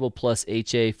a visible plus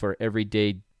HA for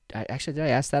everyday? Actually, did I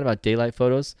ask that about daylight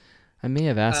photos? I may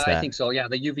have asked that. I think so, yeah.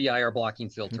 The UV-IR blocking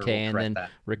filter okay, will correct and then that.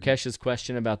 Rakesh's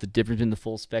question about the difference in the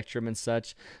full spectrum and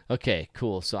such. Okay,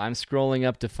 cool. So I'm scrolling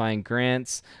up to find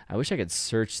Grant's. I wish I could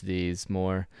search these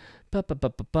more.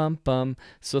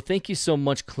 So thank you so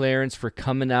much, Clarence, for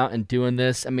coming out and doing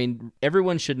this. I mean,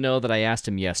 everyone should know that I asked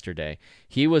him yesterday.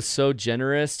 He was so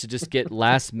generous to just get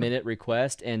last-minute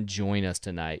request and join us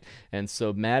tonight. And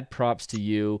so mad props to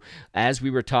you. As we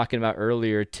were talking about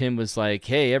earlier, Tim was like,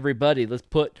 hey, everybody, let's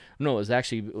put... No,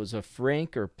 it was a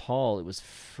Frank or Paul. It was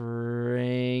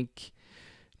Frank...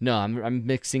 No, I'm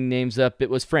mixing names up. It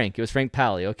was Frank. It was Frank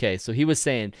Pally. Okay, so he was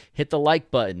saying hit the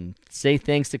like button. Say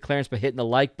thanks to Clarence by hitting the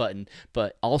like button,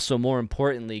 but also more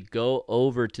importantly, go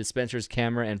over to Spencer's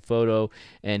Camera and Photo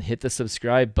and hit the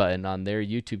subscribe button on their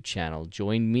YouTube channel.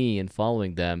 Join me in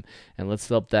following them, and let's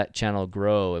help that channel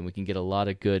grow, and we can get a lot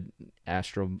of good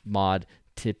Astro-mod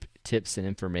tips and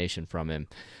information from him.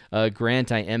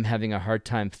 Grant, I am having a hard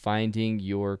time finding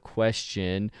your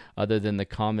question other than the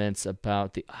comments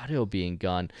about the audio being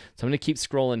gone. So I'm going to keep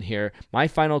scrolling here. My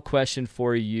final question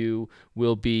for you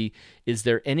will be, is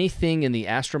there anything in the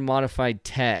Astro-modified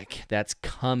tech that's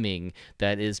coming,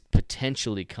 that is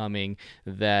potentially coming,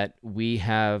 that we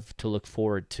have to look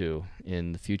forward to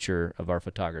in the future of our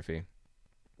photography?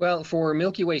 Well, for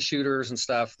Milky Way shooters and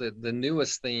stuff, the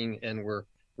newest thing, and we're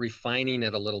refining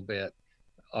it a little bit,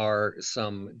 are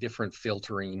some different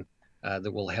filtering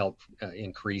that will help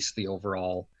increase the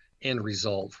overall end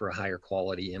result for a higher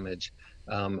quality image.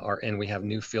 And we have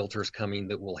new filters coming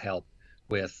that will help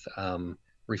with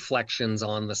reflections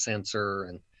on the sensor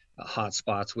and hot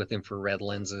spots with infrared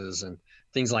lenses and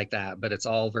things like that. But it's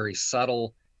all very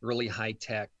subtle, really high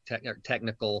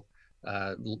technical,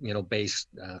 based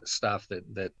stuff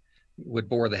that would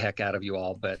bore the heck out of you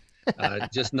all. But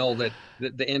just know that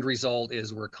the end result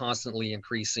is we're constantly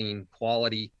increasing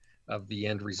quality of the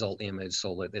end result image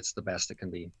so that it's the best it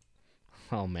can be.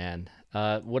 Oh man,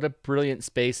 what a brilliant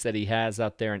space that he has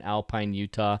out there in Alpine,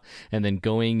 Utah, and then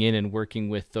going in and working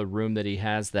with the room that he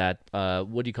has, that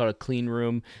what do you call it, a clean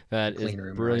room that is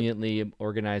brilliantly right,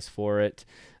 organized for it.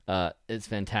 It's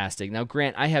fantastic. Now,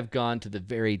 Grant, I have gone to the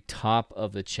very top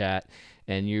of the chat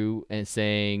and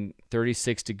saying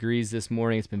 36 degrees this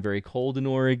morning. It's been very cold in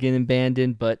Oregon and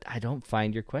Bandon, but I don't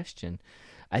find your question.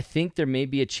 I think there may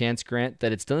be a chance, Grant,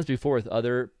 that it's done this before with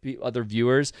other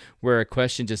viewers where a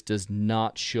question just does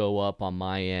not show up on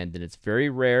my end, and it's very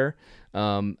rare,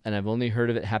 and I've only heard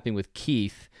of it happening with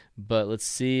Keith, but let's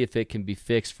see if it can be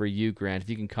fixed for you, Grant. If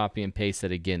you can copy and paste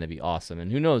that again, that'd be awesome.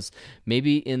 And who knows,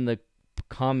 maybe in the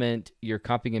comment you're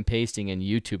copying and pasting and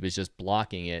YouTube is just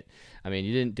blocking it. I mean,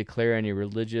 you didn't declare any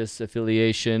religious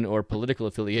affiliation or political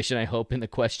affiliation, I hope, in the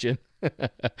question.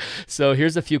 So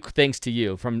here's a few thanks to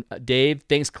you from Dave.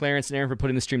 Thanks, Clarence and Aaron, for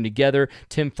putting the stream together.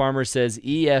 Tim Farmer says,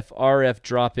 EF-RF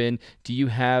drop-in. Do you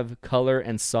have color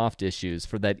and soft issues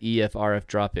for that EF-RF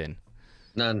drop-in?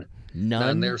 None.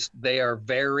 They are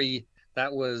very,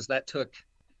 that took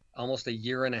almost a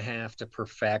year and a half to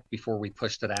perfect before we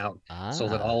pushed it out, so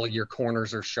that all of your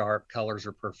corners are sharp, colors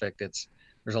are perfect.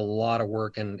 There's a lot of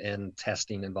work and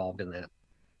testing involved in that.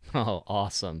 Oh,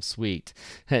 awesome. Sweet.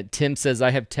 Tim says,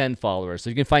 I have 10 followers. So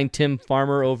you can find Tim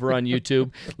Farmer over on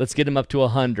YouTube. Let's get him up to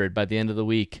 100 by the end of the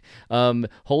week.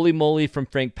 Holy Moly from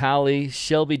Frank Pally.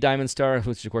 Shelby Diamond Star,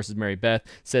 which of course is Mary Beth,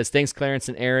 says, thanks, Clarence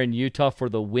and Aaron. Utah for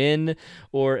the win,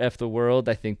 or F the world.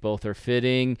 I think both are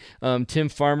fitting. Tim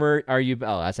Farmer, are you...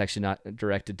 Oh, that's actually not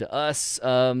directed to us.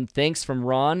 Thanks from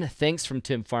Ron. Thanks from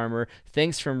Tim Farmer.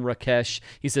 Thanks from Rakesh.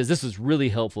 He says, this was really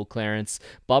helpful, Clarence.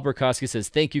 Bob Rakowski says,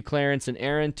 thank you, Clarence and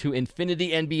Aaron. To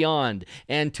infinity and beyond,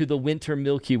 and to the Winter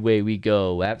Milky Way we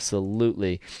go.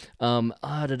 Absolutely. Jerry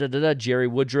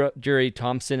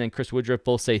Thompson and Chris Woodruff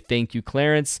both say thank you,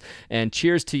 Clarence, and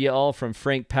cheers to you all from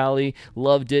Frank Pally.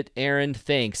 Loved it, Aaron.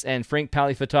 Thanks. And Frank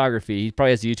Pally Photography. He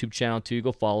probably has a YouTube channel too.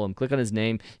 Go follow him. Click on his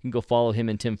name. You can go follow him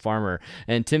and Tim Farmer.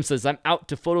 And Tim says, I'm out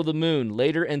to photo the moon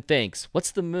later, and thanks.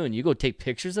 What's the moon? You go take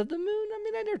pictures of the moon?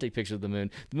 I never take pictures of the moon.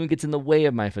 The moon gets in the way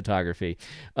of my photography.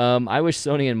 I wish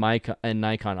Sony and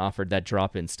Nikon offered that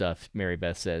drop-in stuff, Mary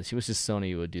Beth says. She wishes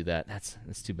Sony would do that.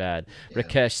 That's too bad. Yeah.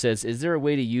 Rakesh says, is there a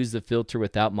way to use the filter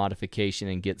without modification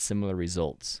and get similar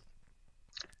results?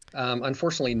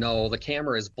 Unfortunately, no. The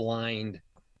camera is blind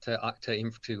to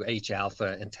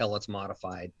H-alpha until it's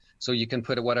modified. So you can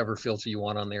put whatever filter you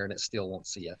want on there and it still won't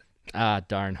see it. Ah,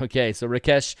 darn. Okay, so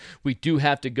Rakesh, we do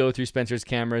have to go through Spencer's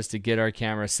Cameras to get our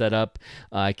camera set up.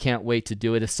 I can't wait to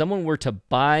do it. If someone were to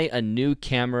buy a new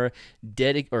camera,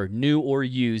 new or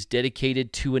used,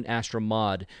 dedicated to an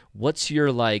Astro-mod, what's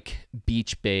your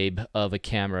beach babe of a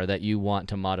camera that you want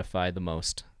to modify the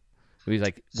most?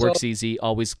 Works easy,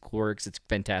 always works. It's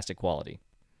fantastic quality.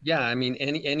 Yeah, I mean,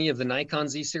 any of the Nikon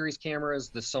Z series cameras,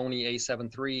 the Sony A7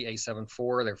 III, A7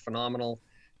 IV, they're phenomenal.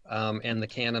 And the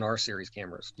Canon R series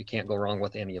cameras. You can't go wrong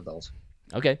with any of those.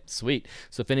 Okay, sweet.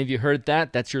 So if any of you heard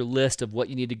that, that's your list of what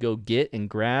you need to go get and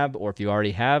grab, or if you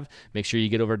already have, make sure you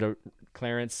get over to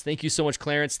Clarence. Thank you so much,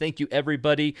 Clarence. Thank you,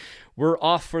 everybody. We're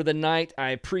off for the night.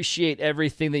 I appreciate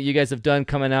everything that you guys have done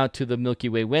coming out to the Milky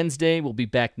Way Wednesday. We'll be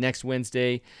back next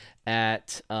Wednesday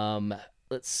at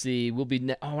let's see. We'll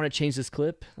be. I want to change this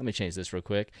clip. Let me change this real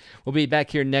quick. We'll be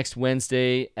back here next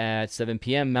Wednesday at 7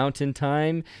 p.m. Mountain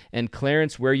Time. And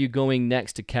Clarence, where are you going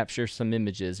next to capture some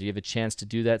images? Do you have a chance to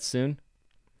do that soon?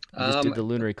 You just did the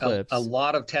lunar eclipse. A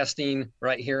lot of testing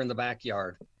right here in the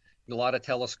backyard. A lot of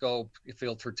telescope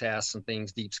filter tests and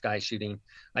things, deep sky shooting.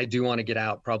 I do want to get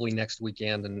out probably next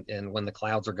weekend and when the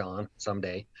clouds are gone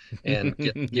someday and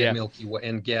get Milky Way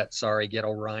and get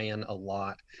Orion a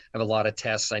lot. I have a lot of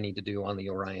tests I need to do on the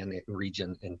Orion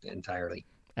region entirely.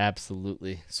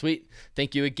 Absolutely. Sweet.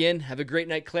 Thank you again. Have a great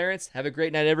night, Clarence. Have a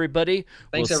great night, everybody.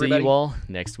 Thanks, we'll everybody. see you all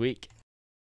next week.